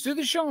Shawns.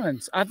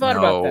 I thought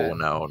about that.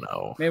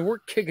 No. Man, we're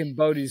kicking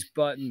Bodie's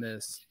butt in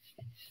this.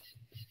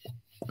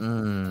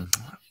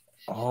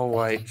 All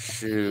white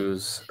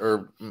shoes,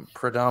 or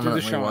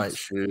predominantly white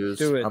shoes.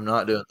 Do it. I'm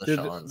not doing the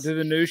Shawns. Do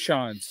the new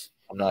Shawns.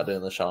 I'm not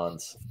doing the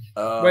Shawns.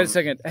 Wait a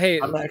second. Hey,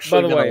 by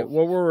the way,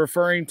 what we're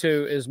referring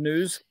to is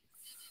news.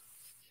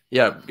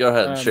 Yeah, go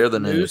ahead. Share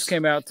the news. News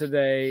came out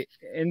today.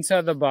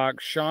 Inside the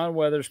Box, Sean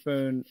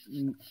Weatherspoon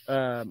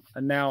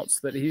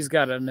announced that he's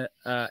got an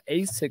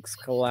ASICS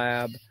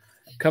collab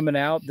coming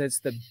out that's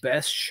the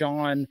best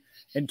Sean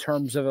in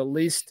terms of at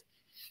least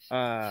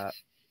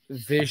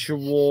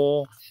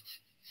visual.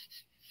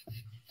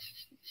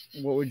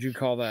 What would you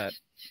call that?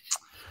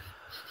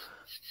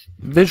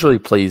 Visually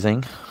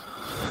pleasing.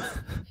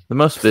 The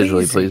most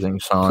visually pleasing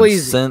Sean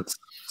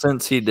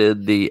since he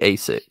did the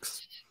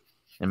ASICS,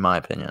 in my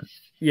opinion.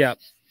 Yeah.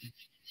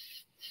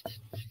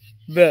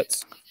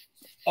 That's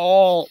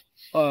all.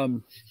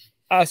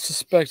 I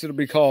suspect it'll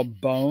be called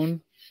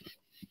Bone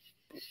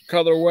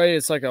colorway.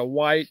 It's like a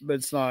white, but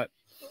it's not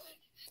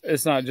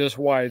just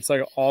white. It's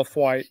like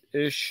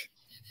off-white-ish.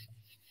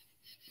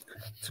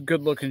 It's a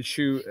good-looking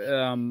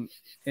shoe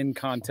in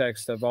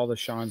context of all the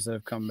Shawns that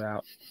have come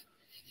out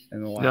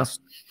in the last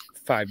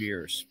 5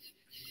 years.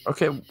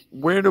 Okay,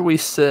 where do we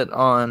sit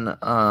on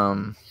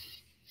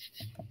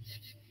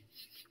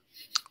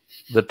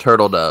the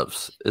Turtle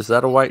Doves? Is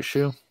that a white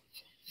shoe?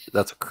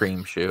 That's a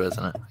cream shoe,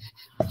 isn't it?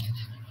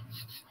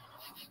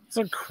 It's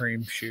a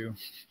cream shoe.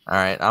 All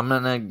right, I'm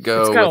gonna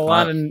go. It's got a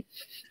lot of.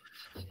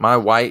 My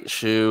white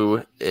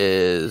shoe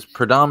is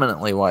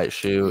predominantly white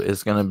shoe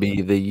is going to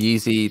be the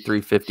Yeezy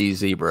 350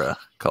 Zebra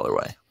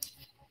colorway.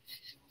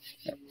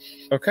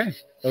 Okay.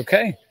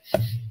 Okay.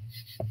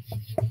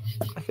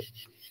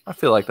 I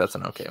feel like that's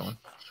an okay one.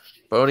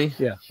 Bodie,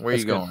 Yeah. where are you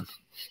that's good. going?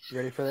 You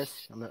ready for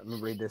this? I'm gonna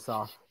read this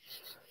off.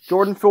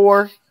 Jordan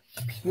 4,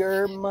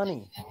 pure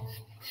money.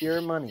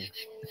 Pure money.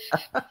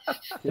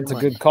 It's a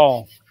good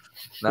call.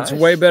 Nice.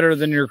 It's way better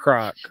than your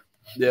Croc.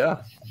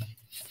 Yeah.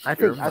 I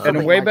Pure think, I money. still And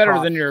think way my better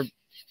Croc- than your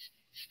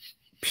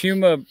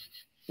Puma,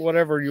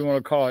 whatever you want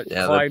to call it,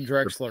 Yeah, Clyde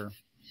Drexler.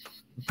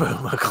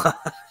 Boom.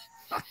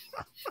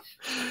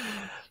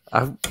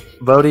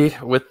 Bodie,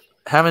 with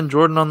having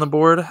Jordan on the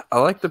board, I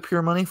like the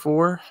Pure Money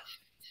 4.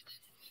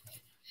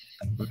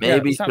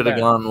 Maybe it's not could have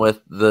bad. gone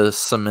with the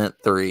Cement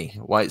 3,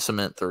 White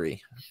Cement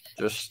 3.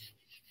 Just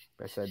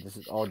I said this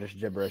is all just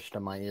gibberish to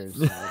my ears.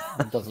 So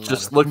it doesn't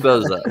just matter. look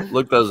those up.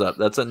 Look those up.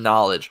 That's a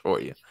knowledge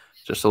for you.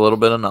 Just a little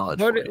bit of knowledge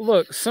But for you.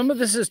 look, some of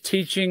this is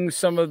teaching,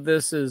 some of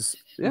this is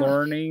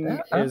learning.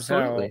 Yeah, is how,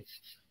 absolutely.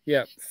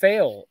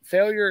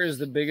 failure is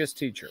the biggest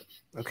teacher.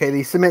 Okay,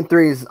 these cement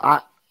threes.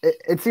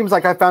 It seems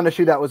like I found a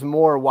shoe that was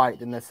more white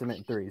than the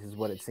cement threes. Is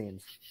what it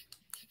seems.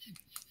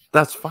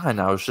 That's fine.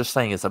 I was just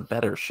saying it's a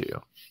better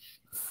shoe.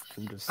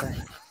 I'm just saying.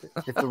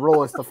 If the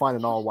rule is to find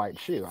an all white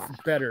shoe,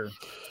 Better.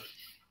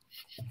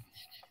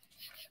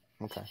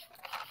 okay.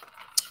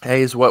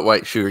 Hayes, what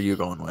white shoe are you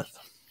going with?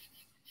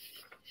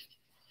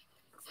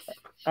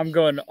 I'm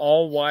going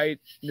all white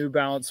New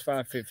Balance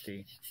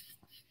 550.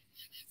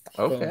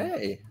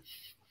 Okay.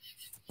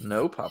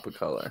 No pop of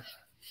color.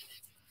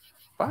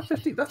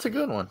 550, that's a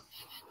good one.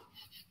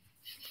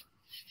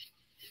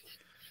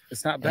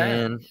 It's not bad.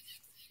 And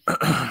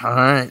all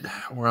right,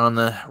 we're on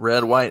the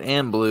red, white,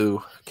 and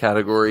blue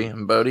category.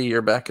 And Bodie,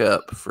 you're back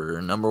up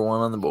for number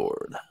 1 on the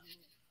board.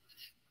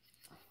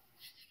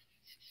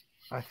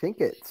 I think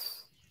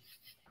it's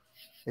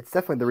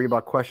definitely the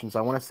Reebok questions.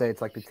 I want to say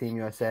it's like the Team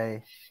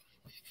USA.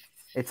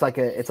 It's like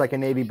a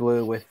navy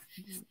blue with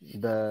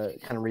the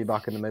kind of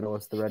Reebok in the middle.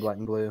 It's the red, white,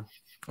 and blue.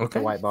 Okay.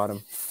 The white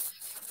bottom.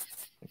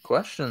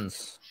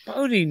 Questions?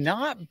 Bodie,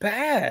 not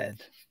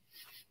bad.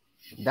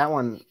 That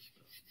one.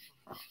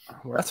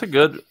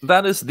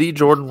 That is the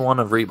Jordan 1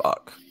 of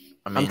Reebok.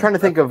 I mean, I'm trying to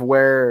think of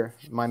where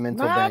my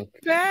mental Not bank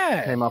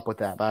bad. came up with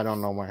that, but I don't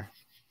know where.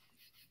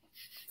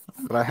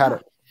 But I had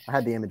it. I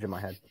had the image in my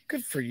head.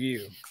 Good for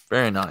you.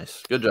 Very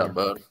nice. Good job,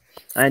 Bud.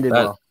 I did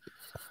That- well.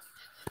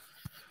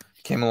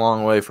 Came a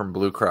long way from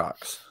blue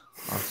Crocs.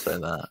 I'll say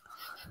that.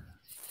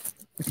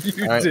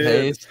 You All right, did.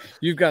 Hayes.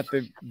 You've got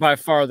by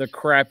far the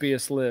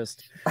crappiest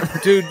list.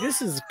 Dude,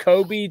 this is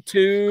Kobe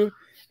 2.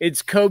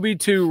 It's Kobe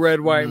 2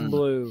 red, white, and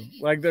blue.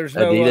 Like there's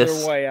no Adidas.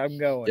 other way I'm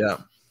going. Yeah.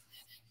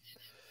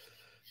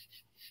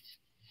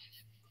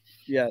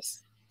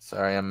 Yes.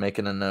 Sorry, I'm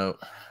making a note.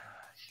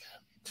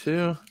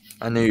 2.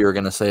 I knew you were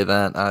going to say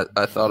that.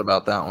 I thought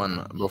about that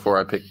one before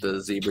I picked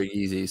the Zebra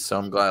Yeezys, so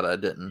I'm glad I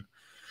didn't.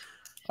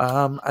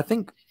 I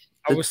think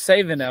I was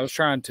saving it. I was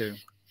trying to.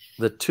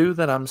 the 2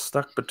 that I'm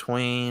stuck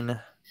between,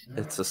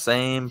 it's the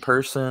same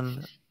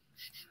person,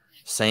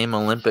 same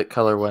Olympic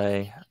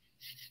colorway.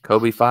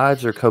 Kobe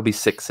 5s or Kobe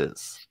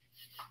 6s?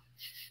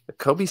 The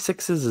Kobe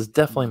 6s is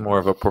definitely more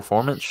of a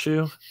performance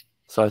shoe.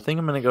 So I think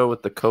I'm going to go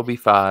with the Kobe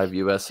 5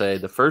 USA,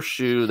 the first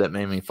shoe that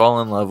made me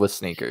fall in love with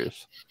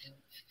sneakers.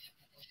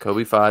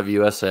 Kobe 5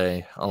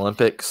 USA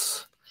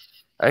Olympics.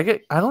 I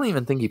don't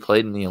even think he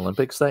played in the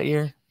Olympics that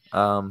year.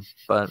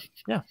 But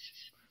yeah,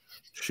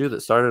 shoe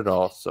that started it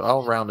all. So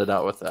I'll round it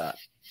out with that.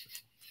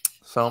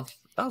 So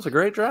that was a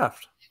great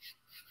draft.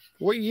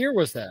 What year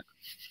was that?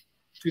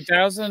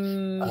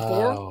 2004?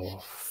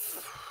 Oh,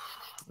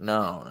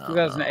 no.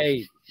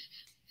 2008.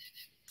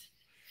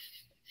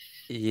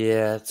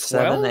 Yeah, it's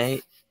 7, 12?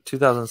 8,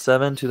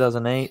 2007,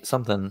 2008,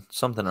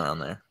 something around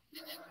there.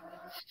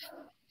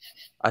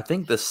 I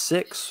think the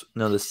 6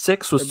 was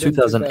It'd been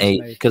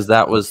 2008 because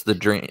that was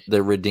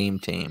the Redeem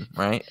team,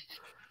 right?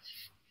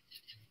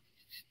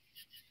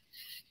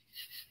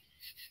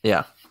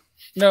 Yeah.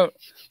 No,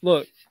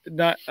 look,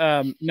 not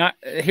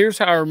here's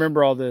how I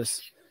remember all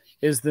this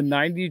is the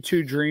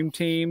 92 Dream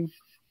Team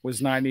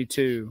was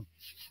 92.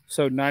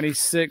 So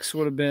 96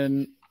 would have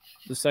been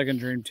the second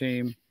Dream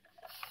Team.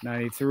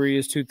 93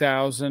 is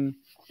 2000,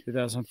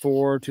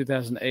 2004,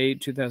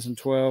 2008,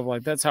 2012.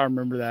 Like that's how I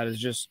remember that is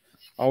just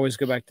always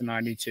go back to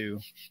 92.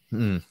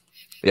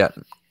 Yeah.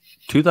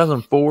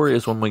 2004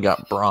 is when we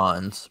got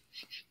bronze.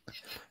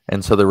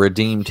 And so the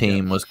Redeem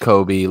team was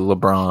Kobe,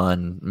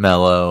 LeBron,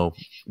 Melo,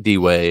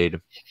 D-Wade.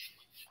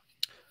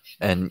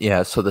 And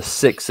yeah, so the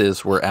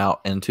 6s were out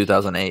in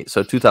 2008.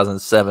 So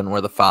 2007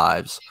 were the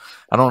 5s.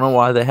 I don't know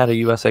why they had a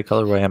USA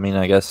colorway. I mean,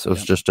 I guess it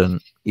was just an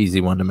easy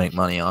one to make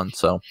money on.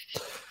 So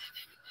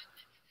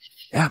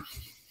yeah,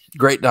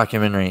 great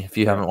documentary if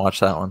you haven't watched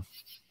that one.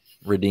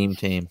 Redeem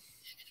team.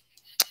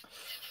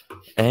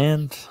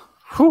 And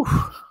whew,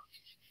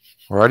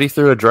 we're already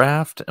through a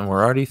draft and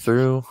we're already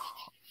through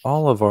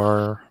all of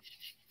our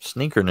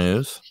sneaker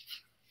news.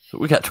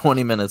 We got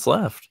 20 minutes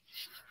left.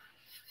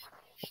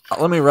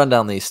 let me run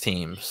down these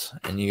teams,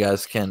 and you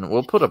guys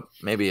we'll put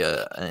maybe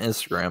an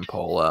Instagram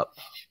poll up.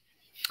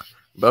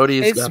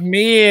 Bodie's It's got,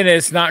 me, and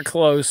it's not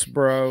close,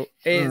 bro.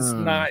 It's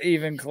not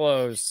even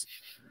close.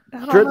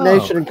 Drip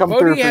Nation and come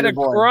through Bodie for had your a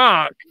boy.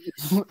 croc.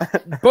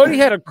 Bodie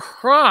had a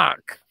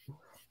croc.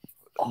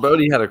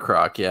 Bodie had a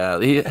croc, yeah.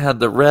 He had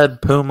the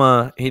red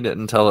Puma. He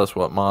didn't tell us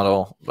what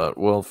model, but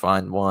we'll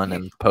find one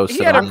and post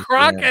He it had on a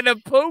croc Instagram. and a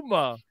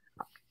puma.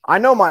 I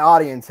know my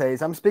audience,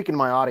 Hayes. I'm speaking to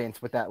my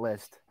audience with that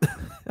list.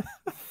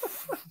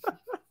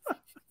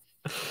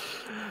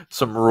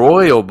 Some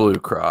royal blue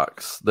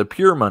Crocs, the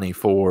Pure Money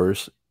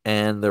 4s,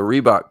 and the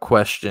Reebok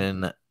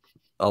Question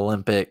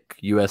Olympic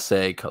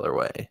USA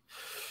colorway.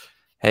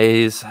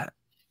 Hayes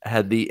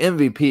had the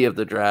MVP of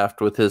the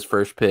draft with his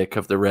first pick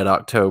of the Red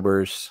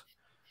Octobers.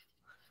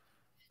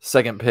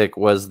 Second pick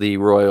was the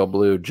royal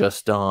blue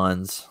Just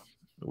Dawns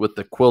with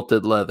the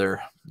quilted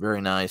leather.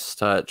 Very nice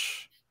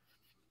touch.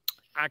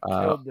 I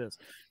killed this.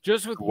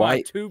 Just with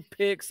white. my 2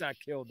 picks, I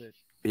killed it.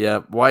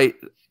 Yeah,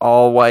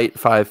 all white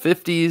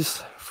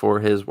 550s for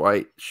his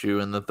white shoe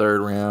in the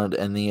third round,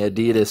 and the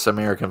Adidas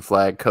American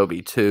Flag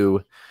Kobe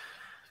 2.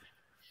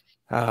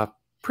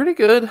 Pretty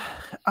good.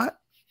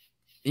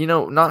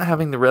 Not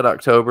having the Red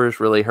Octobers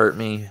really hurt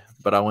me,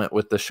 but I went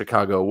with the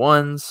Chicago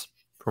 1s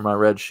for my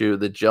red shoe,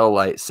 the Gel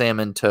Light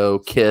Salmon Toe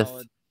Kith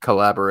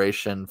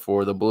collaboration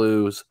for the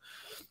blues.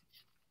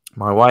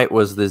 My white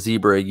was the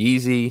Zebra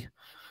Yeezy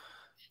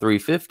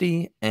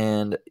 350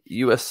 and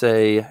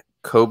USA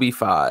Kobe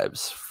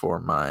 5s for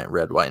my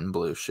red, white, and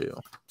blue shoe.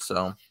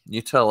 So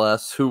you tell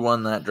us who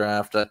won that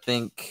draft. I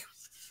think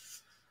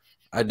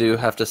I do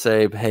have to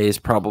say Hayes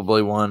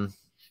probably won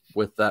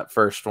with that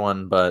first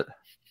one, but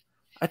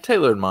I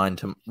tailored mine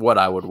to what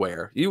I would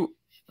wear.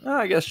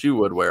 I guess you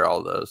would wear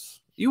all those.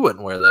 You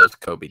wouldn't wear those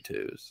Kobe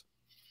 2s.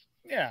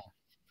 Yeah.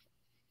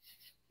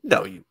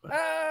 No, you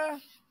wouldn't.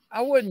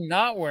 I would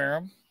not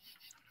wear them.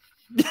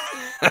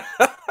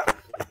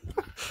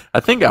 I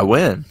think I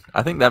win.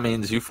 I think that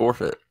means you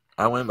forfeit.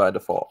 I win by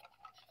default.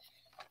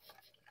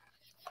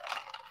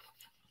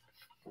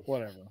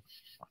 Whatever.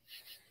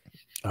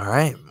 All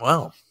right.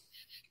 Well,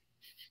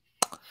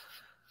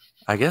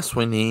 I guess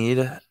we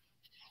need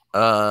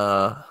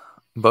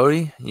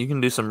Bodie, you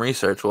can do some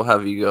research. We'll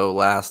have you go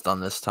last on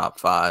this top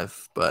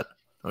 5, but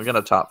we got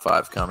a top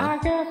 5 coming. I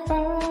got 5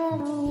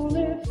 on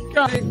it.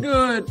 Got it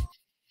good.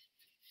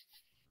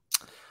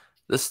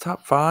 This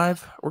top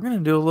 5, we're going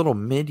to do a little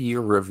mid-year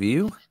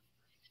review.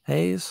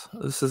 Hayes,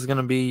 this is going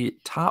to be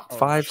top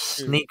 5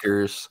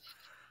 sneakers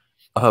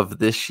of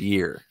this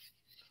year.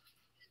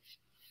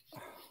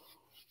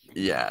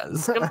 Yeah,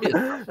 this is going to be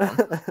a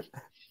tough one.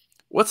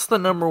 What's the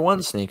number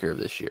 1 sneaker of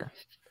this year?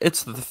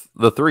 It's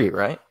the 3,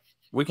 right?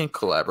 We can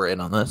collaborate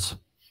on this.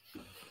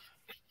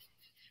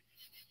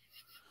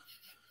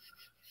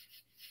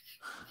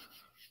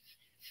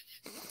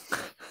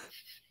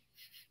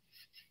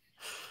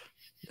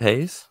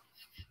 Hayes?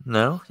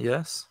 No?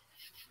 Yes?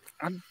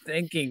 I'm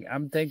thinking.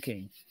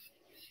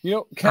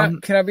 Can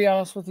I be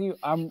honest with you?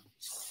 I'm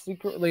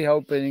secretly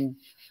hoping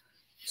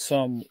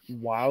some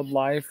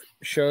wildlife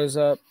shows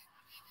up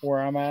where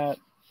I'm at,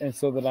 and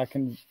so that I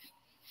can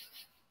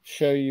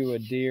show you a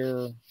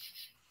deer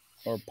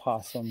or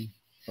possum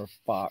or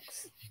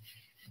fox.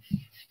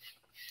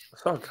 I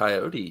saw a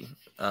coyote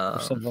or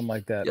something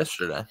like that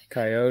yesterday.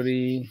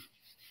 Coyote,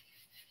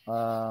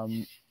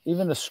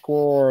 even a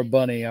squirrel or a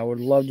bunny. I would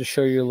love to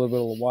show you a little bit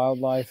of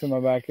wildlife in my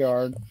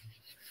backyard.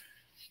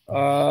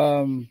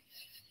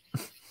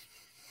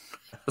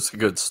 That's a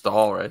good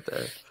stall right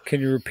there.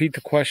 Can you repeat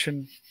the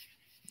question?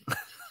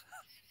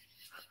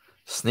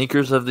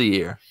 Sneakers of the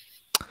year.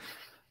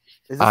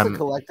 Is this a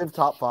collective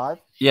top 5?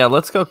 Yeah,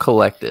 let's go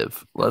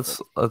collective.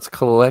 Let's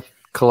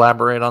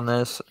collaborate on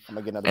this. I'm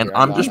gonna get another and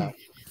beer.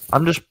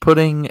 I'm just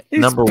putting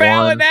He's number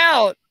 1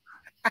 out.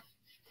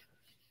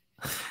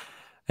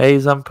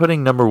 Hayes, I'm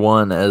putting number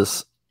 1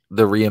 as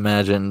the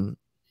reimagined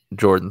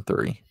Jordan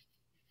 3.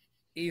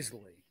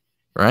 Easily.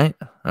 Right?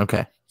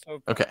 Okay.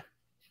 So okay.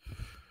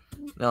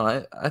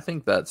 No, I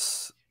think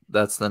that's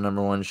the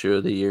number 1 shoe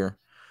of the year.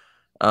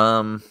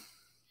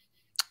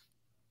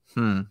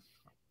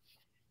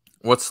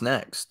 What's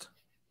next?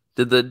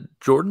 Did the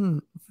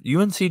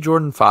UNC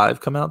Jordan 5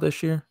 come out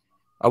this year?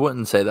 I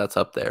wouldn't say that's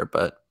up there,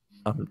 but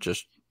I'm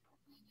just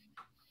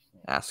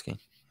asking.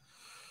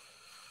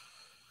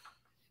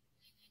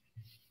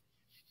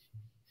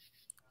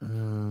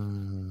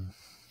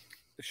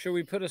 Should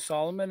we put a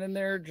Solomon in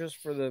there just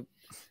for the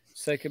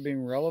sake of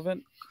being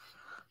relevant?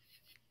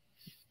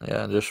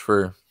 Yeah, just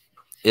for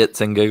its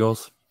and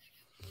giggles.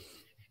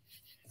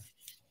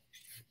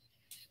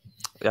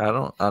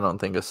 Yeah, I don't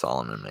think a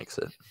Solomon makes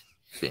it,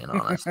 being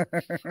honest.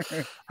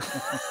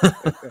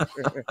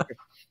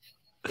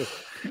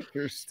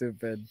 You're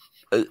stupid.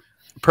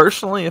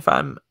 Personally,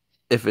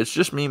 if it's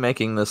just me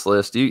making this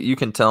list, you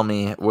can tell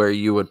me where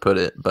you would put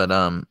it, but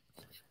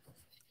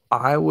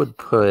I would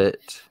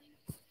put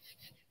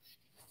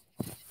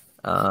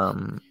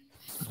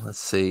let's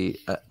see.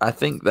 I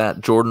think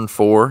that Jordan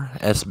 4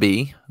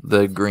 SB,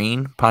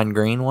 the pine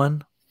green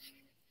one,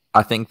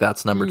 I think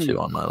that's number 2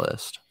 on my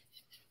list.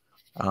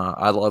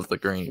 I love the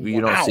green.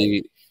 You don't Wow.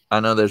 see. I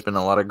know there's been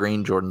a lot of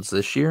green Jordans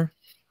this year.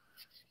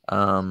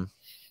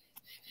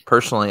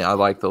 Personally, I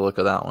like the look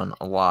of that one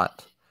a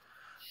lot.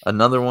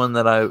 Another one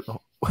that I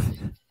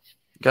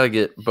got to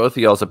get both of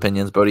y'all's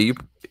opinions, Bodie.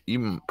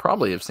 You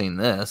probably have seen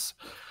this.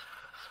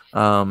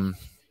 Do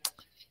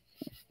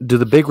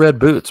the big red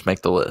boots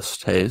make the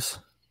list, Hayes?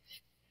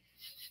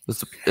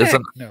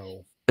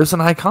 No. It's an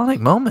iconic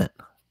moment.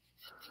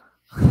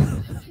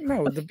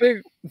 No, the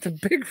big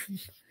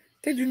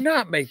they do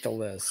not make the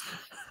list.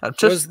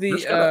 Just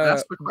gotta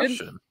ask the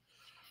question.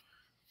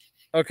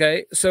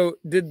 Okay, so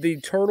did the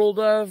Turtle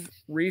Dove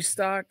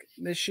restock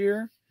this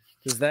year?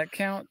 Does that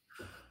count?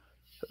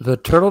 The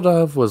Turtle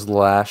Dove was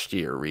last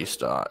year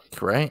restock,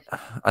 right?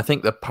 I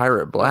think the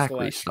Pirate Black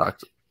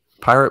restocked.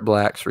 Pirate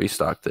Blacks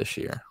restocked this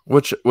year.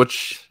 Which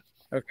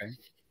okay.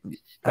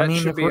 I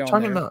mean, if we're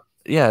talking about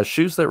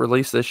shoes that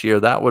released this year,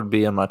 that would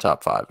be in my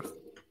top 5.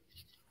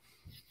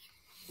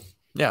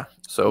 Yeah.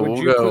 So would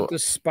you put the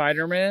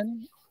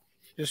Spider-Man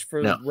just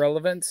for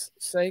relevance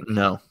sake?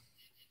 No.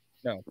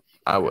 No.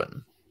 I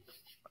wouldn't.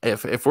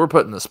 If we're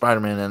putting the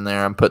Spider-Man in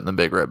there, I'm putting the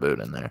big red boot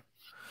in there.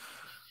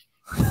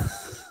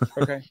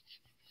 Okay.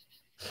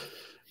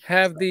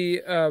 Have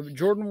the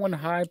Jordan 1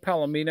 High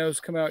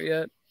Palominos come out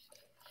yet?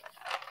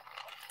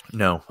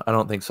 No, I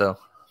don't think so.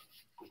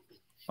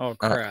 Oh,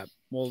 crap.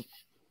 Well,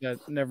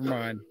 never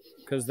mind,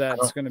 because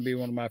that's going to be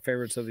one of my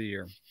favorites of the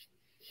year.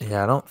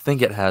 Yeah, I don't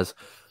think it has.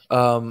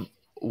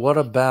 What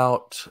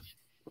about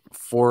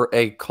for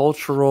a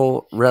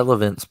cultural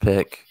relevance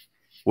pick,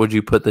 would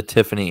you put the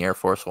Tiffany Air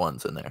Force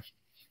Ones in there?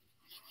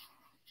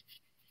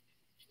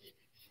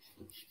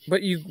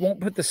 But you won't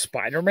put the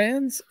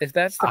Spider-Mans if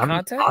that's the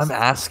context? I'm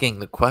asking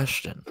the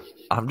question.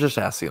 I'm just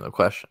asking the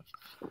question.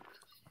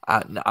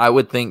 I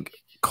would think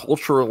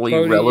culturally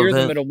relevant.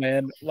 You're the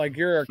middleman. Like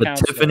you're a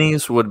the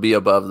Tiffany's would be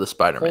above the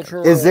Spider-Man.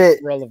 Is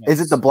it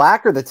the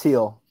black or the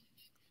teal?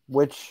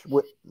 Which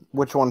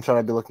one should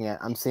I be looking at?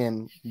 I'm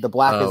seeing the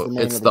black is the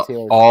main of the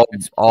teal.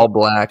 All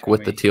black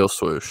with the teal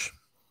swoosh.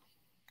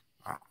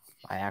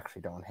 I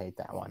actually don't hate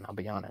that one. I'll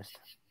be honest.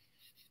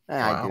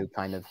 I do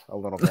kind of a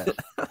little bit.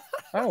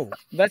 Oh,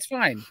 that's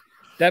fine.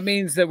 That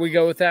means that we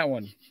go with that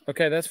one.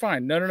 Okay, that's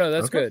fine. No,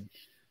 that's good.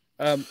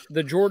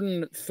 The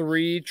Jordan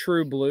 3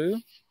 True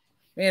Blue.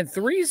 Man,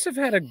 threes have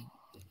had a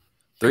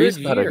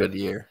good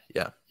year.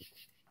 Yeah.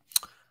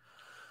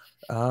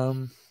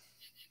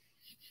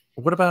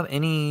 What about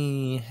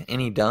any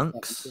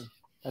dunks?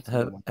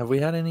 Have we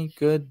had any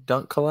good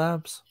dunk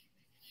collabs?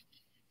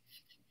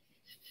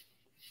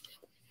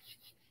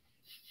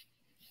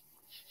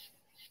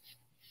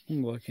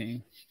 I'm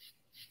looking.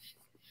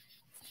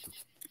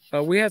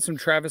 We had some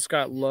Travis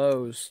Scott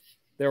lows.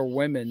 They're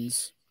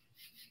women's.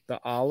 The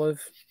olive.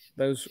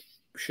 Those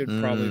should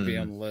probably be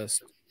on the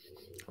list.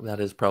 That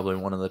is probably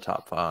one of the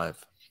top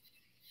 5.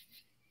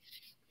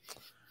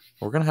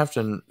 We're gonna have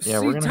to. Yeah,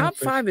 we're gonna. Top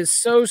 5 is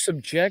so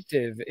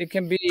subjective. It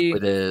can be.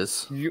 It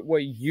is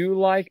what you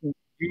like, and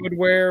you would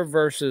wear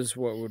versus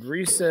what would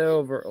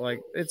resell.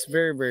 It's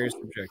very, very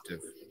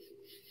subjective.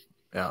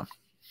 Yeah,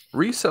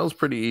 resell's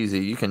pretty easy.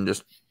 You can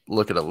just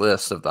look at a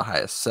list of the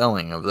highest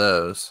selling of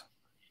those.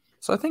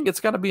 So I think it's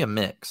got to be a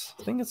mix.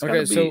 I think it's got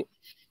to be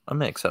a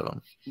mix of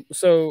them.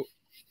 So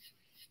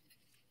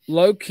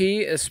low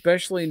key,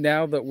 especially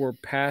now that we're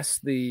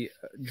past the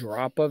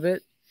drop of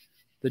it,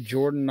 the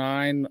Jordan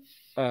 9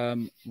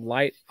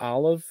 light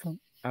olive.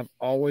 I've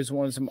always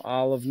wanted some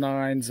olive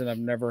 9s, and I've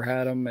never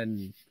had them.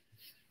 And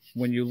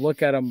when you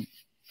look at them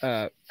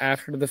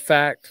after the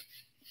fact,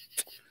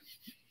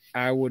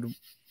 I would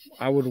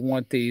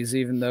want these,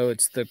 even though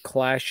it's the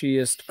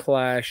clashiest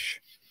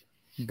clash,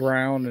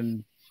 brown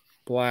and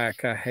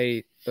black. I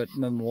hate, but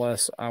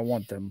nonetheless, I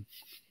want them.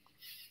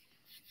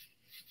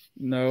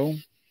 No.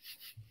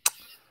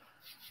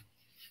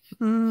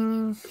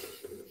 I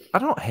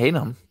don't hate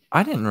them.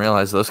 I didn't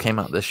realize those came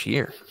out this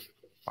year.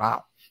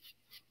 Wow.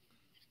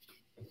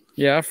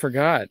 Yeah, I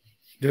forgot.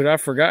 Dude, I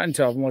forgot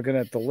until I'm looking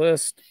at the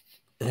list.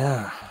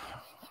 Yeah.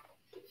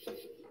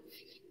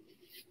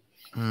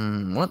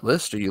 What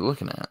list are you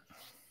looking at?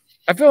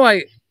 I feel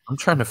like I'm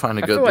trying to find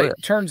a good list. Like,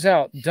 turns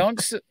out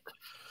dunks,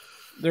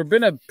 there have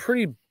been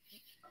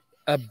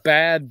a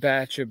bad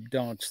batch of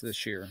dunks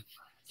this year.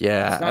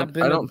 Yeah, I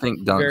don't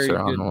think dunks are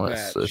on the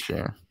list this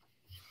year.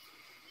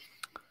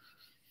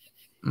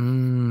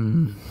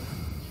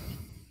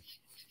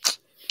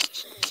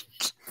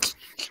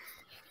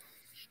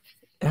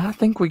 Yeah, I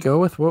think we go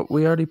with what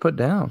we already put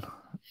down.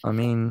 I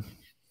mean,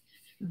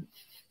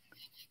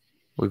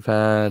 we've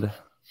had,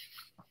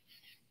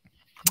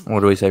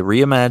 what do we say?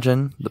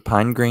 Reimagine, the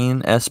Pine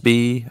Green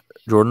SB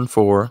Jordan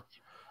 4,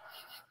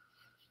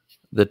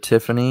 the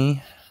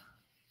Tiffany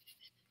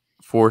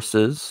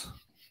Forces.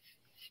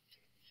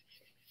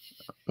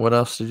 What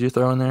else did you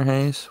throw in there,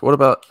 Hayes? What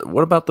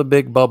about the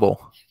Big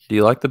Bubble? Do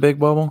you like the Big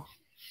Bubble?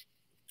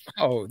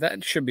 Oh,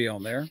 that should be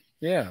on there.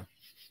 Yeah.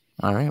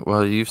 All right.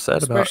 Well, you've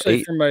said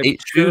especially about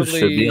eight shoes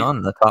should be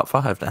on the top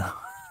 5 now.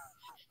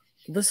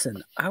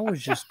 Listen, I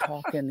was just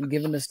talking and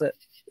giving us that.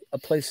 a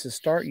place to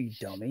start, you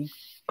dummy.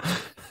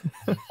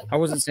 I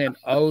wasn't saying,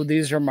 oh,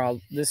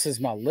 this is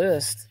my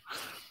list.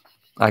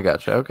 I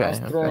got you. Okay. I was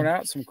throwing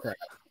out some crap.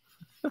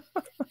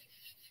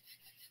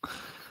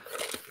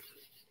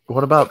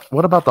 What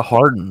about the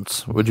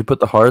Hardens? Would you put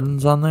the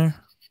Hardens on there?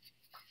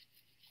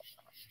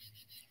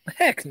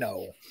 Heck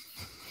no.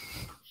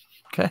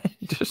 Okay,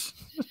 just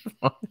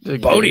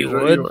Bodie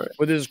would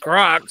with his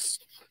Crocs.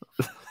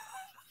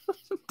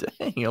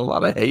 Dang, a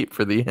lot of hate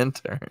for the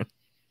intern.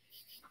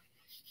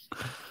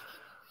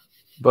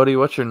 Bodie,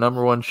 what's your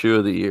number one shoe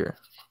of the year?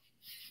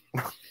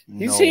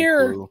 He's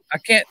here. Clue. I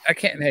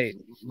can't hate.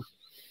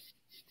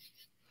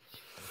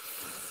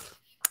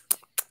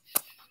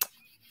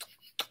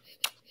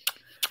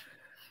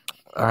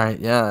 All right,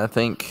 yeah, I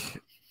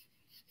think.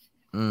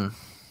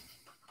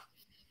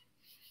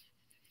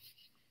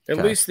 At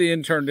least the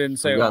intern didn't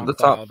say. Got the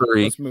top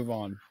three. Let's move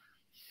on.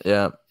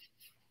 Yeah.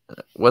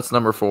 What's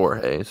number 4,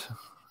 Hayes?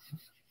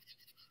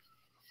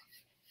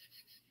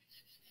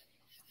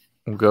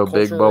 We'll go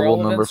Big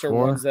Bubble number 4.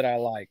 Ones that I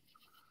like.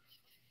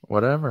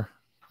 Whatever.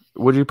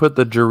 Would you put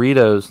the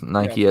Doritos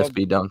Nike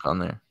SB Dunk on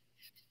there?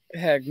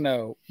 Heck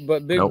no.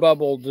 But Big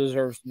Bubble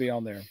deserves to be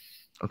on there.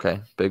 Okay.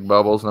 Big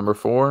Bubble's number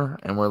 4,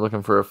 and we're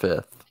looking for a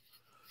 5th.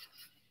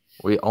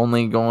 We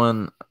only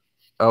going.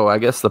 Oh, I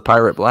guess the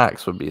Pirate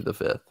Blacks would be the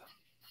 5th.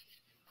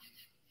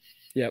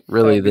 Yep.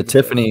 Really, the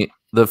Tiffany,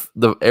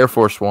 the Air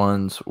Force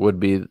Ones would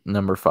be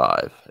number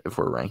 5 if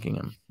we're ranking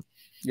them.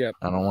 Yep.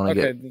 I don't want to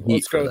get heat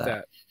let's for go with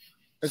that.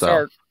 It's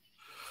hard.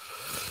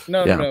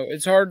 No.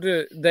 It's hard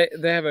to. They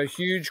have a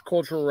huge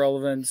cultural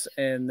relevance,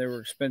 and they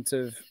were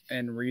expensive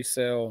and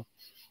resale.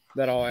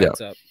 That all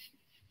adds up.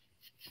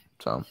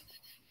 So,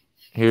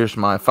 here's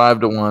my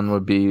 5-1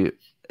 would be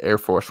Air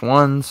Force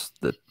Ones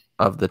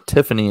of the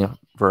Tiffany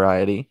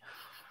variety.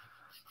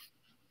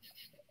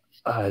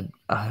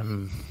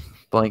 I'm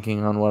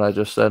blanking on what I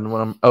just said.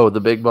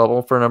 The Big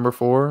Bubble for number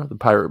 4, the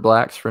Pirate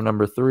Blacks for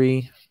number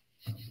 3,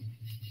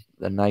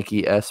 the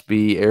Nike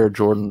SB Air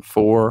Jordan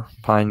 4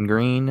 Pine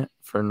Green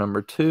for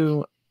number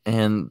 2,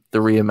 and the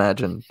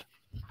reimagined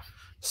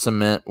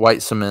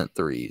white cement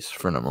 3s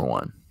for number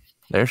 1.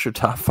 There's your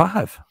top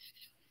 5.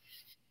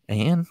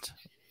 And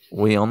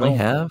we only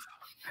have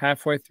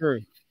halfway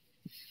through.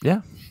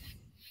 Yeah.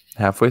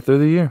 Halfway through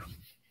the year.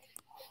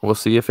 We'll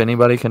see if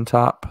anybody can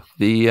top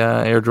the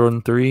Air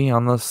Jordan 3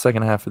 on the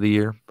second half of the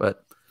year,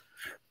 but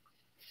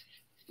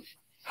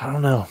I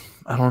don't know.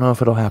 I don't know if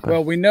it'll happen.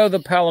 Well, we know the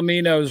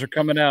Palominos are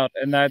coming out,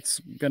 and that's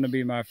going to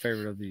be my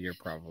favorite of the year,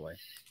 probably.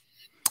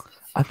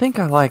 I think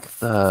I like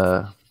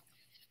the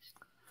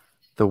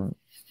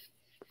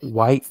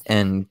white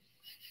and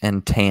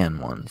tan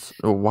ones,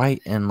 the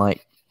white and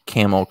like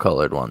camel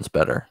colored ones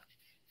better.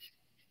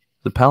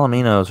 The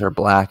Palominos are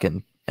black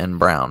and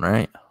brown,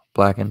 right?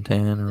 Black and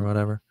tan or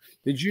whatever.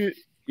 Did you?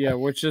 Yeah,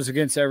 which is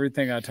against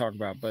everything I talk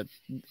about. But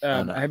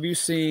have you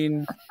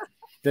seen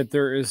that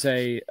there is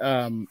a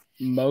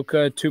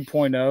Mocha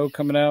 2.0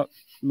 coming out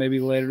maybe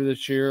later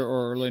this year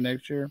or early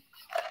next year?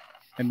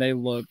 And they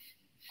look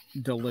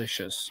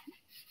delicious.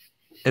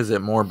 Is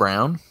it more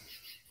brown?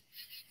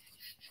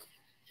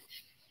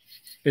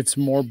 It's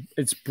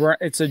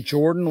a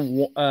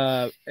Jordan.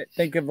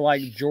 Think of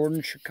like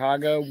Jordan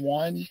Chicago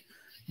 1,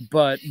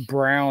 but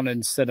brown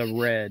instead of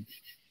red.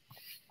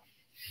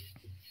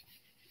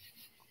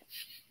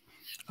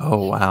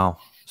 Oh, wow.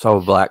 So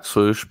a black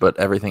swoosh, but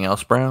everything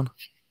else brown?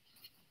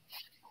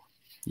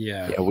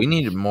 Yeah. Yeah, we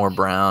needed more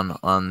brown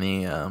on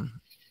the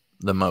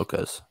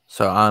mochas.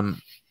 So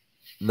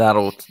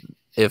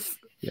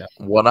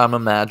what I'm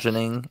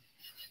imagining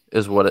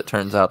is what it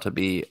turns out to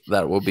be,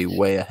 that will be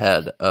way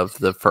ahead of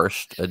the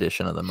first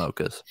edition of the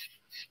mochas.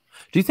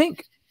 Do you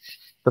think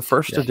the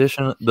first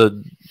edition,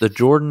 the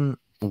Jordan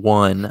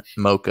 1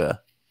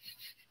 mocha,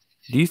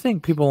 do you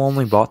think people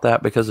only bought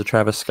that because the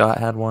Travis Scott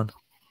had one?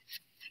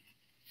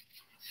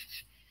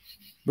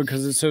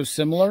 Because it's so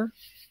similar?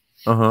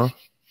 100%.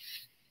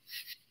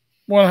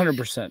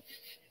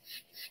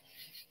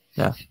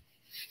 Yeah.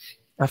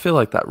 I feel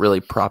like that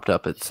really propped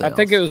up its sales. I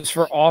think it was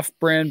for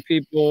off-brand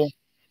people.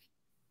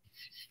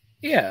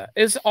 Yeah,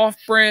 it's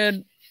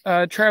off-brand.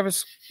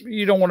 Travis,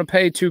 you don't want to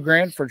pay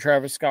 $2,000 for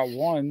Travis Scott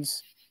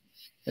ones.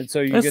 And so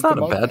you get the mocha. It's not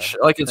a bad shoe.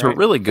 Like, it's a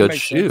really good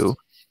shoe. Sense.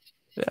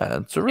 Yeah,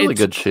 it's a really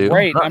good shoe.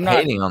 Great. I'm not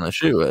hating on the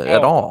shoe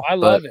at all. I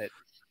love it.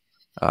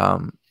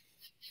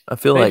 I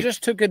feel they like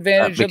just took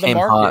advantage of the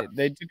market. Hot.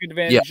 They took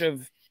advantage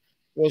of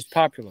what was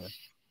popular.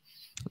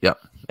 Yep,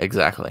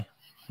 exactly.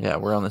 Yeah,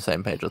 we're on the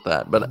same page with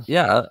that. But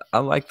yeah, I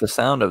like the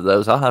sound of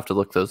those. I'll have to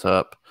look those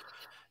up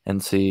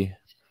and see.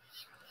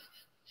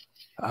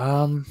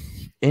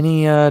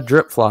 Any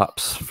drip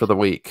flops for the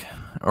week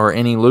or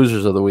any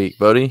losers of the week,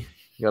 Bodie?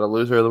 You got a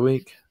loser of the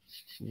week?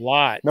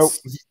 Lots. Nope.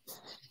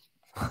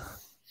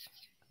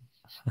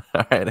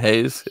 All right,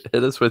 Hayes,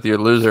 hit us with your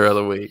loser of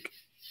the week.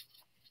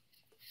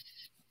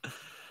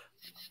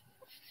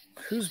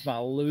 Who's my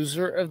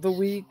loser of the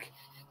week?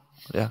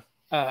 Yeah.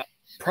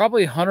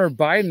 Probably Hunter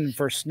Biden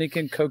for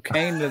sneaking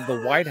cocaine to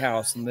the White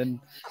House and then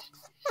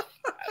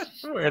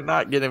We're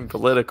not getting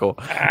political.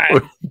 Ah,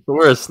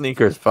 We're a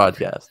sneakers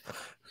podcast.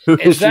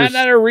 is that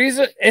not a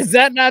reason? Is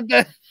that not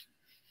the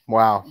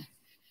Wow.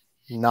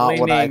 Not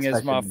what I Leaning is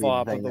expected my to be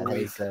flop the of thing the that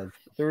Hayes week. said.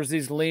 There was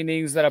these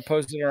leanings that I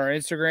posted on our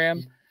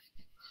Instagram.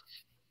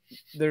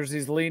 There's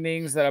these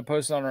leanings that I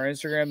posted on our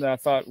Instagram that I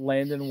thought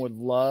Landon would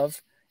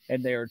love,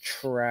 and they are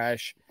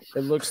trash.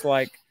 It looks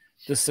like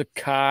the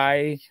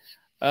Sakai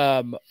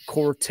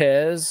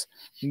Cortez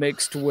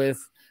mixed with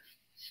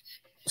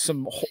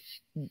some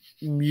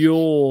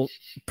mule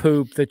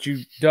poop that you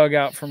dug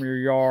out from your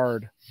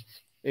yard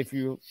if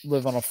you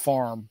live on a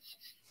farm.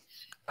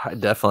 I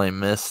definitely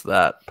missed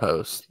that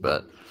post,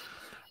 but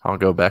I'll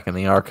go back in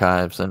the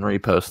archives and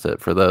repost it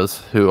for those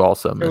who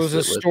also missed it. It was a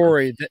with me.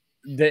 story.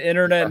 The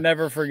internet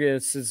never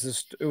forgets.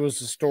 It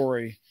was a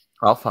story.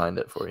 I'll find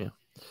it for you.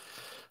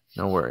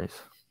 No worries.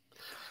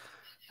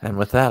 And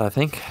with that, I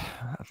think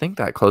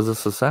that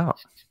closes us out.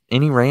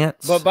 Any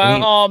rants? But by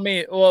all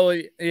means, well,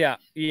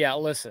 yeah.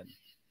 Listen,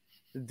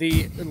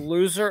 the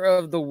loser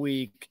of the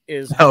week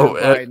is No,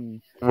 Joe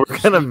Biden. we're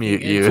gonna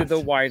mute into you. the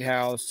White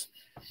House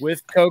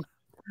with Coke.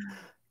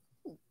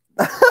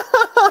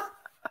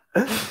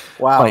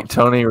 Wow. Like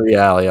Tony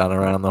Reale on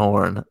Around the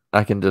Horn.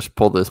 I can just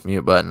pull this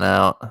mute button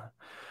out.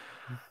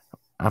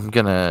 I'm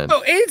gonna.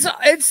 Oh,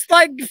 it's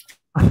like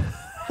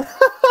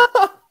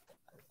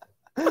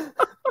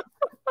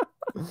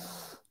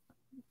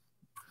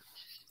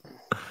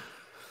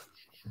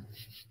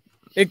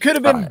it could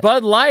have been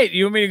Bud Light.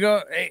 You want me to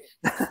go? It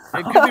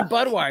could be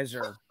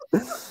Budweiser.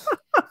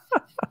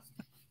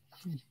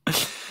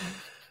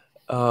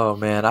 Oh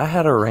man, I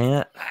had a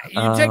rant.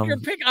 You take your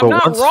pick. I'm but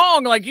not once-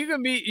 wrong. Like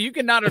you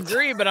can not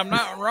agree, but I'm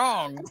not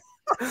wrong.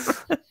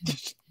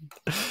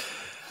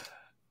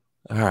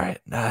 All right,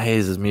 now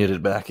Hayes is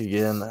muted back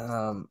again.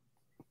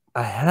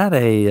 I had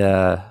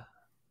a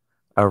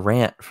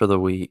rant for the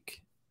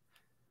week,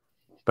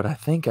 but I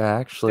think I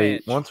actually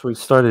Bitch. once we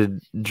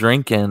started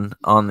drinking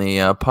on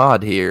the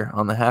pod here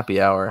on the happy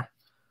hour,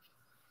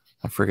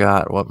 I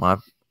forgot what my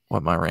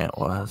rant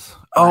was.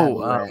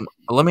 Oh, rant.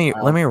 let me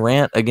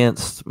rant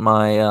against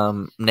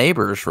my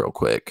neighbors real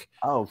quick.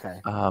 Oh, okay.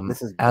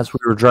 This is As we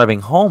were driving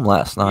home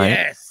last night.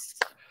 Yes.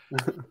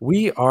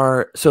 We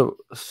are so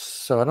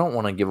I don't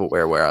want to give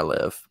away where I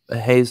live.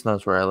 Hayes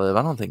knows where I live.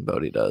 I don't think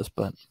Bodie does,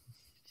 but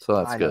so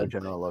that's I know good.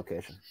 general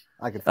location.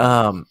 I could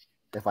find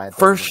it if I had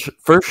First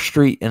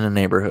street in a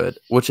neighborhood,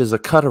 which is a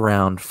cut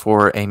around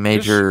for a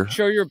major.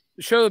 Just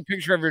show the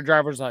picture of your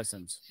driver's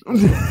license.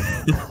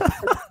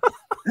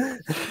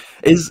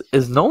 Is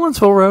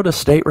Nolansville Road a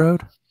state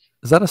road?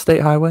 Is that a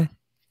state highway?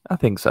 I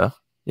think so.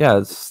 Yeah,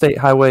 it's State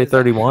Highway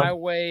 31.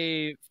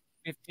 Highway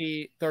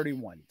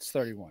 31. It's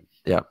 31.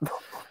 Yeah.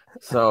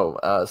 So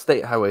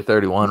State Highway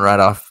 31, right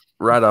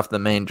off the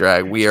main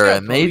drag. We are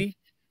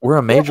we're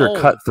a major old.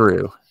 cut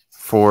through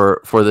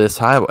for this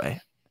highway.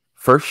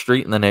 First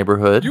street in the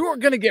neighborhood. You are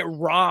gonna get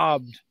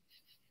robbed.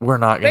 We're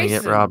not going to get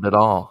Mason. robbed at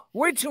all.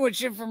 Way too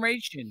much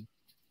information.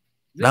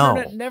 The No.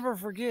 internet never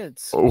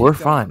forgets. We're Keep going.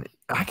 fine.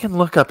 I can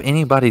look up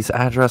anybody's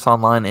address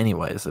online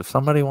anyways. If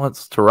somebody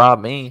wants to rob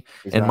me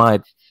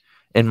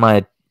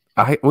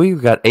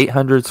we've got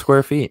 800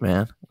 square feet,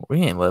 man.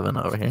 We ain't living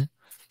over here.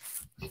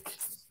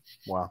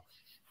 Wow.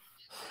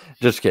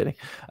 Just kidding.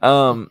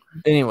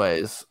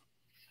 Anyways,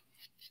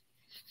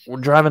 we're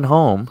driving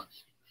home.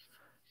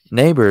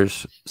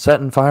 Neighbors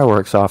setting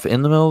fireworks off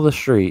in the middle of the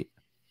street.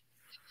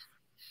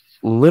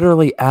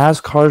 Literally as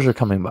cars are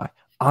coming by.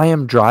 I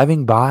am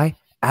driving by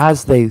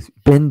as they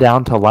bend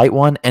down to light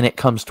one, and it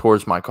comes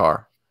towards my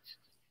car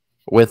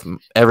with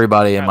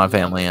everybody in my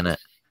family in it.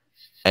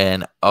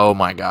 And oh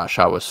my gosh,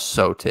 I was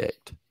so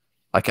ticked.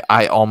 Like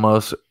I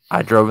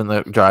drove in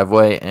the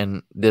driveway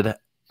and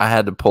I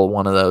had to pull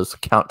one of those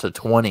count to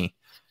 20.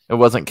 It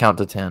wasn't count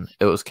to 10.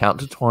 It was count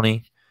to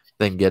 20,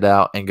 then get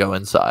out and go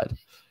inside.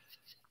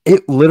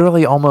 It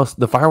literally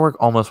the firework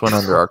almost went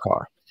under our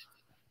car.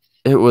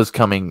 It was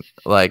coming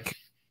like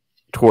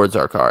towards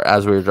our car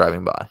as we were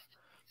driving by.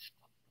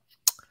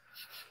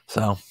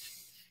 So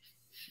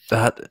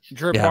that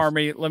Drip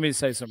Army, let me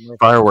say something real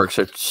quick. fireworks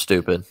are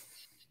stupid.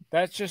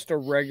 That's just a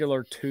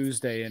regular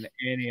Tuesday in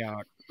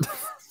Antioch.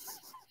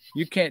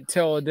 You can't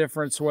tell a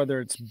difference whether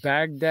it's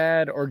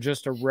Baghdad or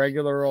just a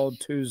regular old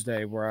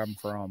Tuesday where I'm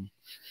from.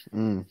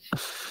 Mm.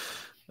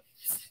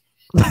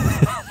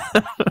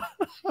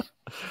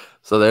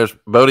 So there's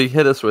Bodie.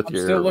 Hit us with I'm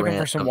your still looking for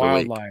rant some of the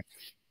week. wildlife.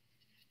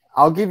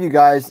 I'll give you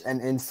guys an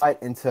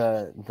insight into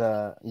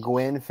the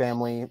Gwynn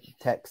family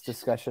text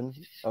discussion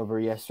over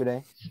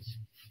yesterday.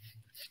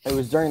 It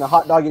was during the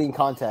hot dog eating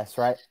contest,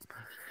 right?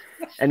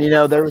 And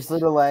there was the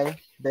delay.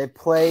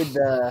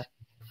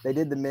 They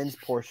did the men's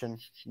portion.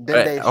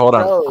 Then they Hold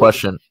on.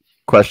 showed-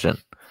 Question.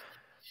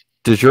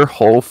 Does your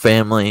whole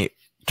family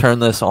turn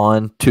this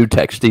on to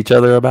text each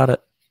other about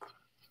it?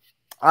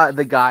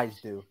 The guys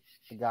do.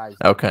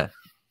 Okay.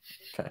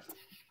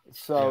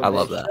 So I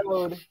love that.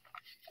 Showed,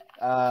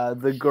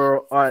 the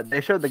girl.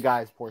 They showed the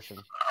guys portion,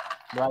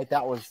 right?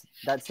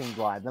 That seemed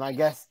live. Then I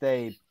guess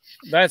they.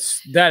 That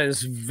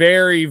is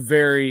very,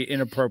 very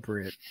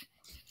inappropriate.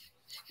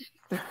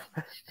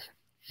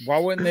 Why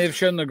wouldn't they have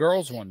shown the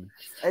girls one?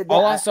 Hey,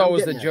 All I saw I'm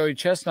was that getting Joey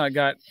Chestnut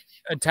got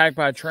attacked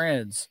by a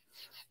trans,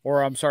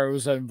 or I'm sorry, it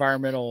was an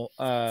environmental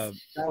That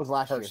was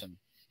last year. person.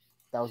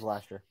 That was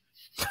last year.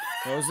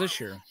 That was this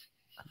year.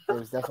 It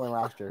was definitely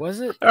last year. Was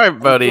it? All right,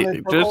 buddy,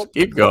 Women for just gold.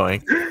 keep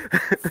going.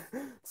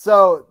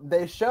 So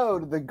they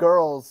showed the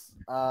girls.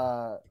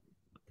 I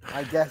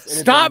guess. it had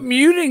Stop been-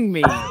 muting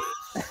me.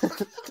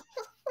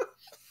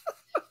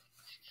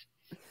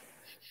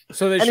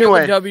 So they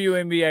Anyway. showed the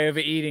WNBA of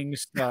eating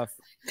stuff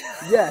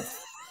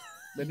Yes.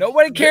 that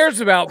nobody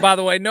cares about. By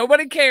the way,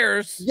 nobody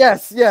cares.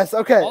 Yes. Yes.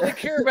 Okay. All they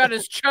care about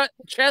is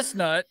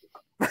Chestnut.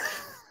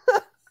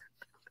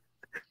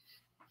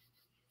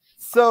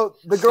 So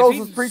the If girls he'd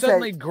was pre-taped.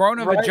 suddenly grown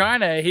a right?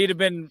 vagina, he'd have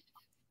been.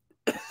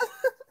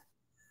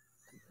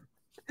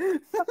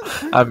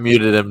 I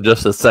muted him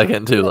just a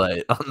second too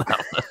late on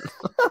that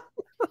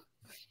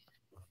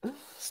one.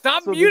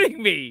 Stop So the-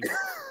 muting me.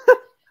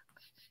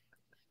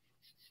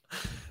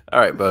 All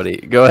right, Bodie,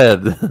 go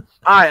ahead. All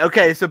right.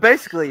 Okay. So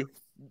basically,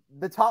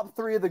 the top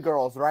 3 of the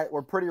girls, right,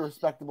 were pretty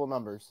respectable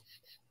numbers.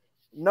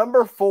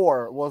 Number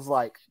 4 was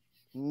like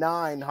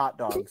 9 hot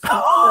dogs.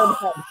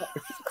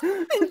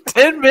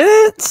 10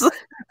 minutes.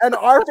 And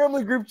our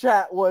family group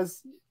chat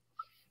was.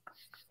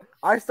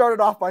 I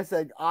started off by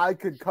saying I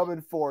could come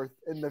in fourth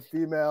in the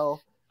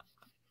female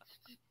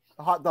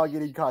hot dog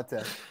eating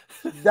contest.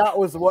 That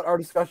was what our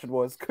discussion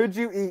was. Could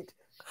you eat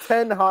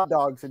 10 hot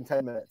dogs in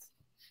 10 minutes?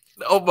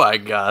 Oh my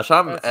gosh,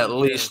 I'm That's at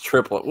least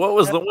triple. What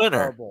was the That's winner?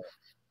 horrible.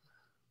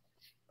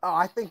 Oh,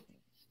 I think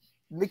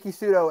Nikki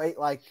Sudo ate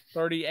like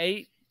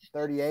 38.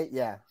 38.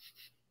 Yeah.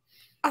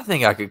 I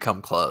think I could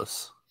come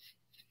close.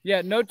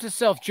 Yeah, note to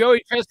self,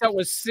 Joey Chestnut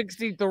was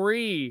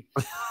 63.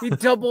 He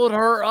doubled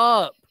her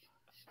up.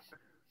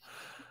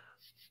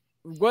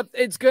 What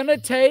it's gonna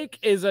take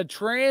is a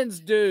trans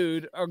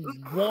dude, a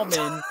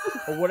woman,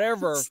 or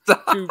whatever.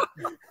 Stop. To...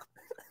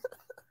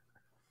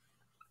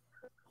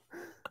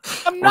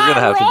 I'm We're gonna not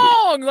have to be-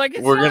 wrong. Like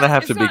it's We're not, gonna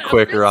have to it's be not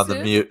quicker on the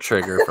offensive. mute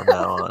trigger from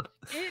now on.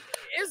 It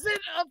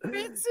isn't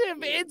offensive.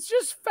 It's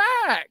just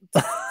fact.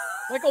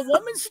 Like a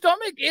woman's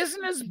stomach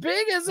isn't as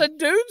big as a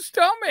dude's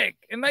stomach,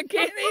 and they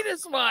can't eat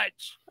as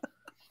much.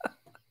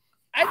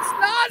 It's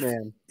not.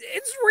 Man.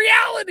 It's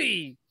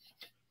reality.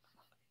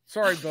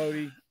 Sorry,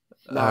 Bodie.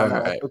 No, All no,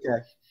 right.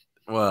 okay.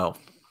 Well,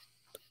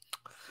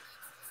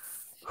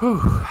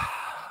 whew.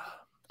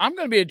 I'm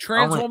going to be a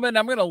trans Only- woman.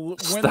 I'm going to win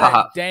that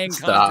Stop. dang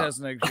Stop. contest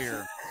next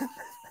year.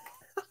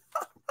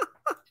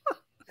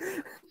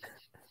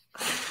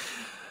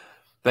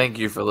 Thank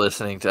you for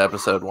listening to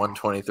episode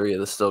 123 of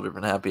the Still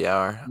Drippin' Happy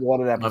Hour.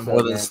 What an My episode.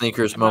 more than man.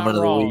 sneakers I'm not moment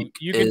of the wrong. week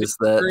You can is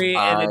that Agree,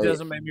 and it I,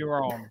 doesn't make me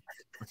wrong.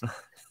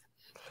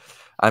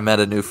 I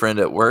met a new friend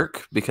at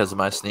work because of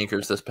my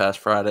sneakers this past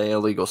Friday.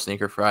 Illegal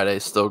Sneaker Friday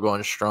is still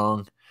going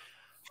strong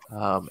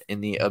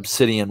in the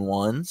Obsidian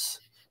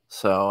ones.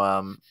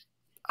 So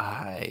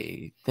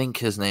I think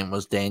his name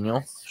was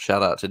Daniel.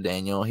 Shout out to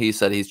Daniel. He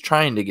said he's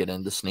trying to get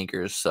into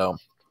sneakers. So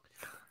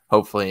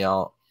hopefully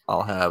I'll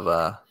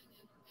have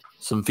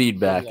some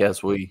feedback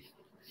as we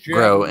Did you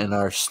grow have- in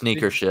our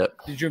sneakership.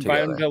 Did you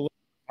invite him together. to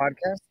the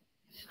podcast?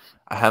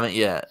 I haven't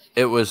yet.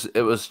 It was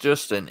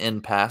just an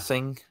in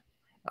passing.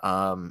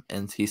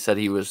 And he said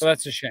he was Well,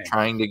 that's a shame.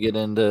 trying to get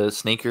into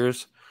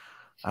sneakers.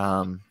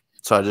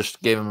 So I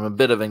just gave him a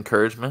bit of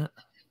encouragement,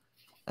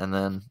 and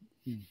then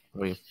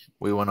we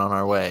went on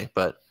our way.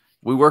 But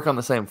we work on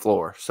the same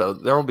floor, so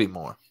there will be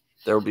more.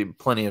 There will be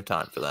plenty of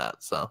time for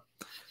that. So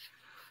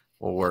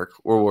we'll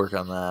work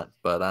on that.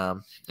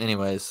 But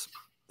anyways,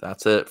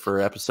 that's it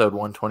for episode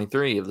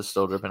 123 of the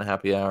Still Drippin'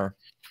 Happy Hour.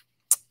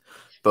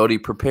 Bodie,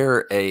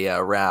 prepare a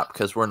rap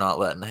because we're not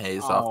letting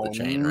Hayes off the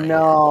chain right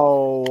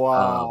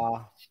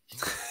no.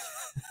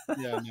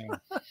 Yeah, no.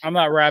 I'm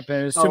not rapping.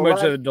 It's too Oh, much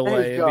let of a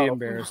delay. Hayes It'd be go.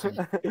 embarrassing.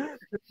 here.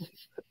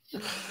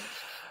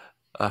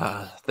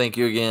 Thank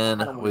you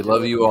again. I don't We wanna do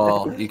love it. you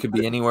all. You could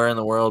be anywhere in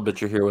the world,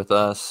 but you're here with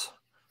us.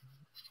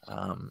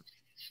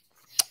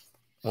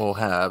 We'll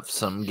have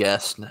some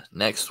guests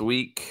next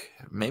week.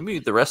 Maybe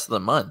the rest of the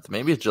month.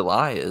 Maybe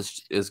July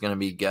is going to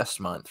be guest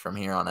month from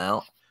here on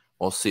out.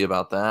 We'll see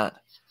about that.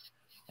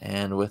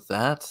 And with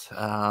that,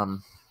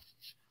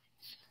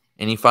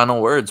 any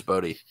final words,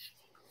 Bodie?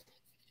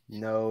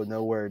 No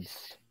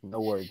words.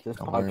 No words. This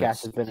No podcast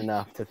words. has been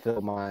enough to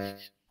fill my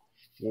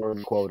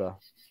word quota.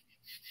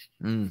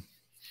 No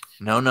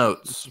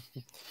notes.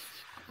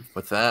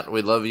 With that,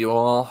 we love you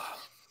all.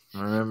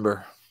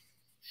 Remember,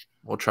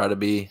 we'll try to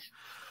be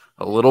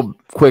a little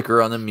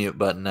quicker on the mute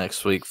button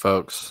next week,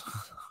 folks.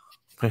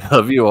 We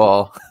love you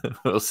all.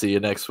 We'll see you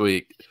next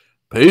week.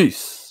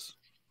 Peace.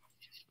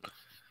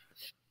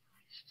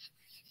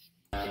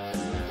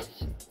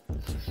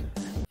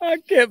 I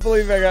can't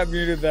believe I got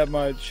muted that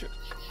much.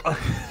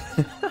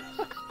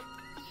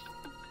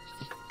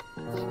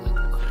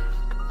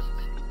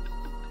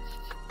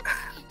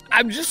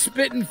 I'm just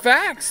spitting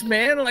facts,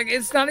 man. Like,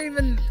 it's not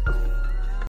even.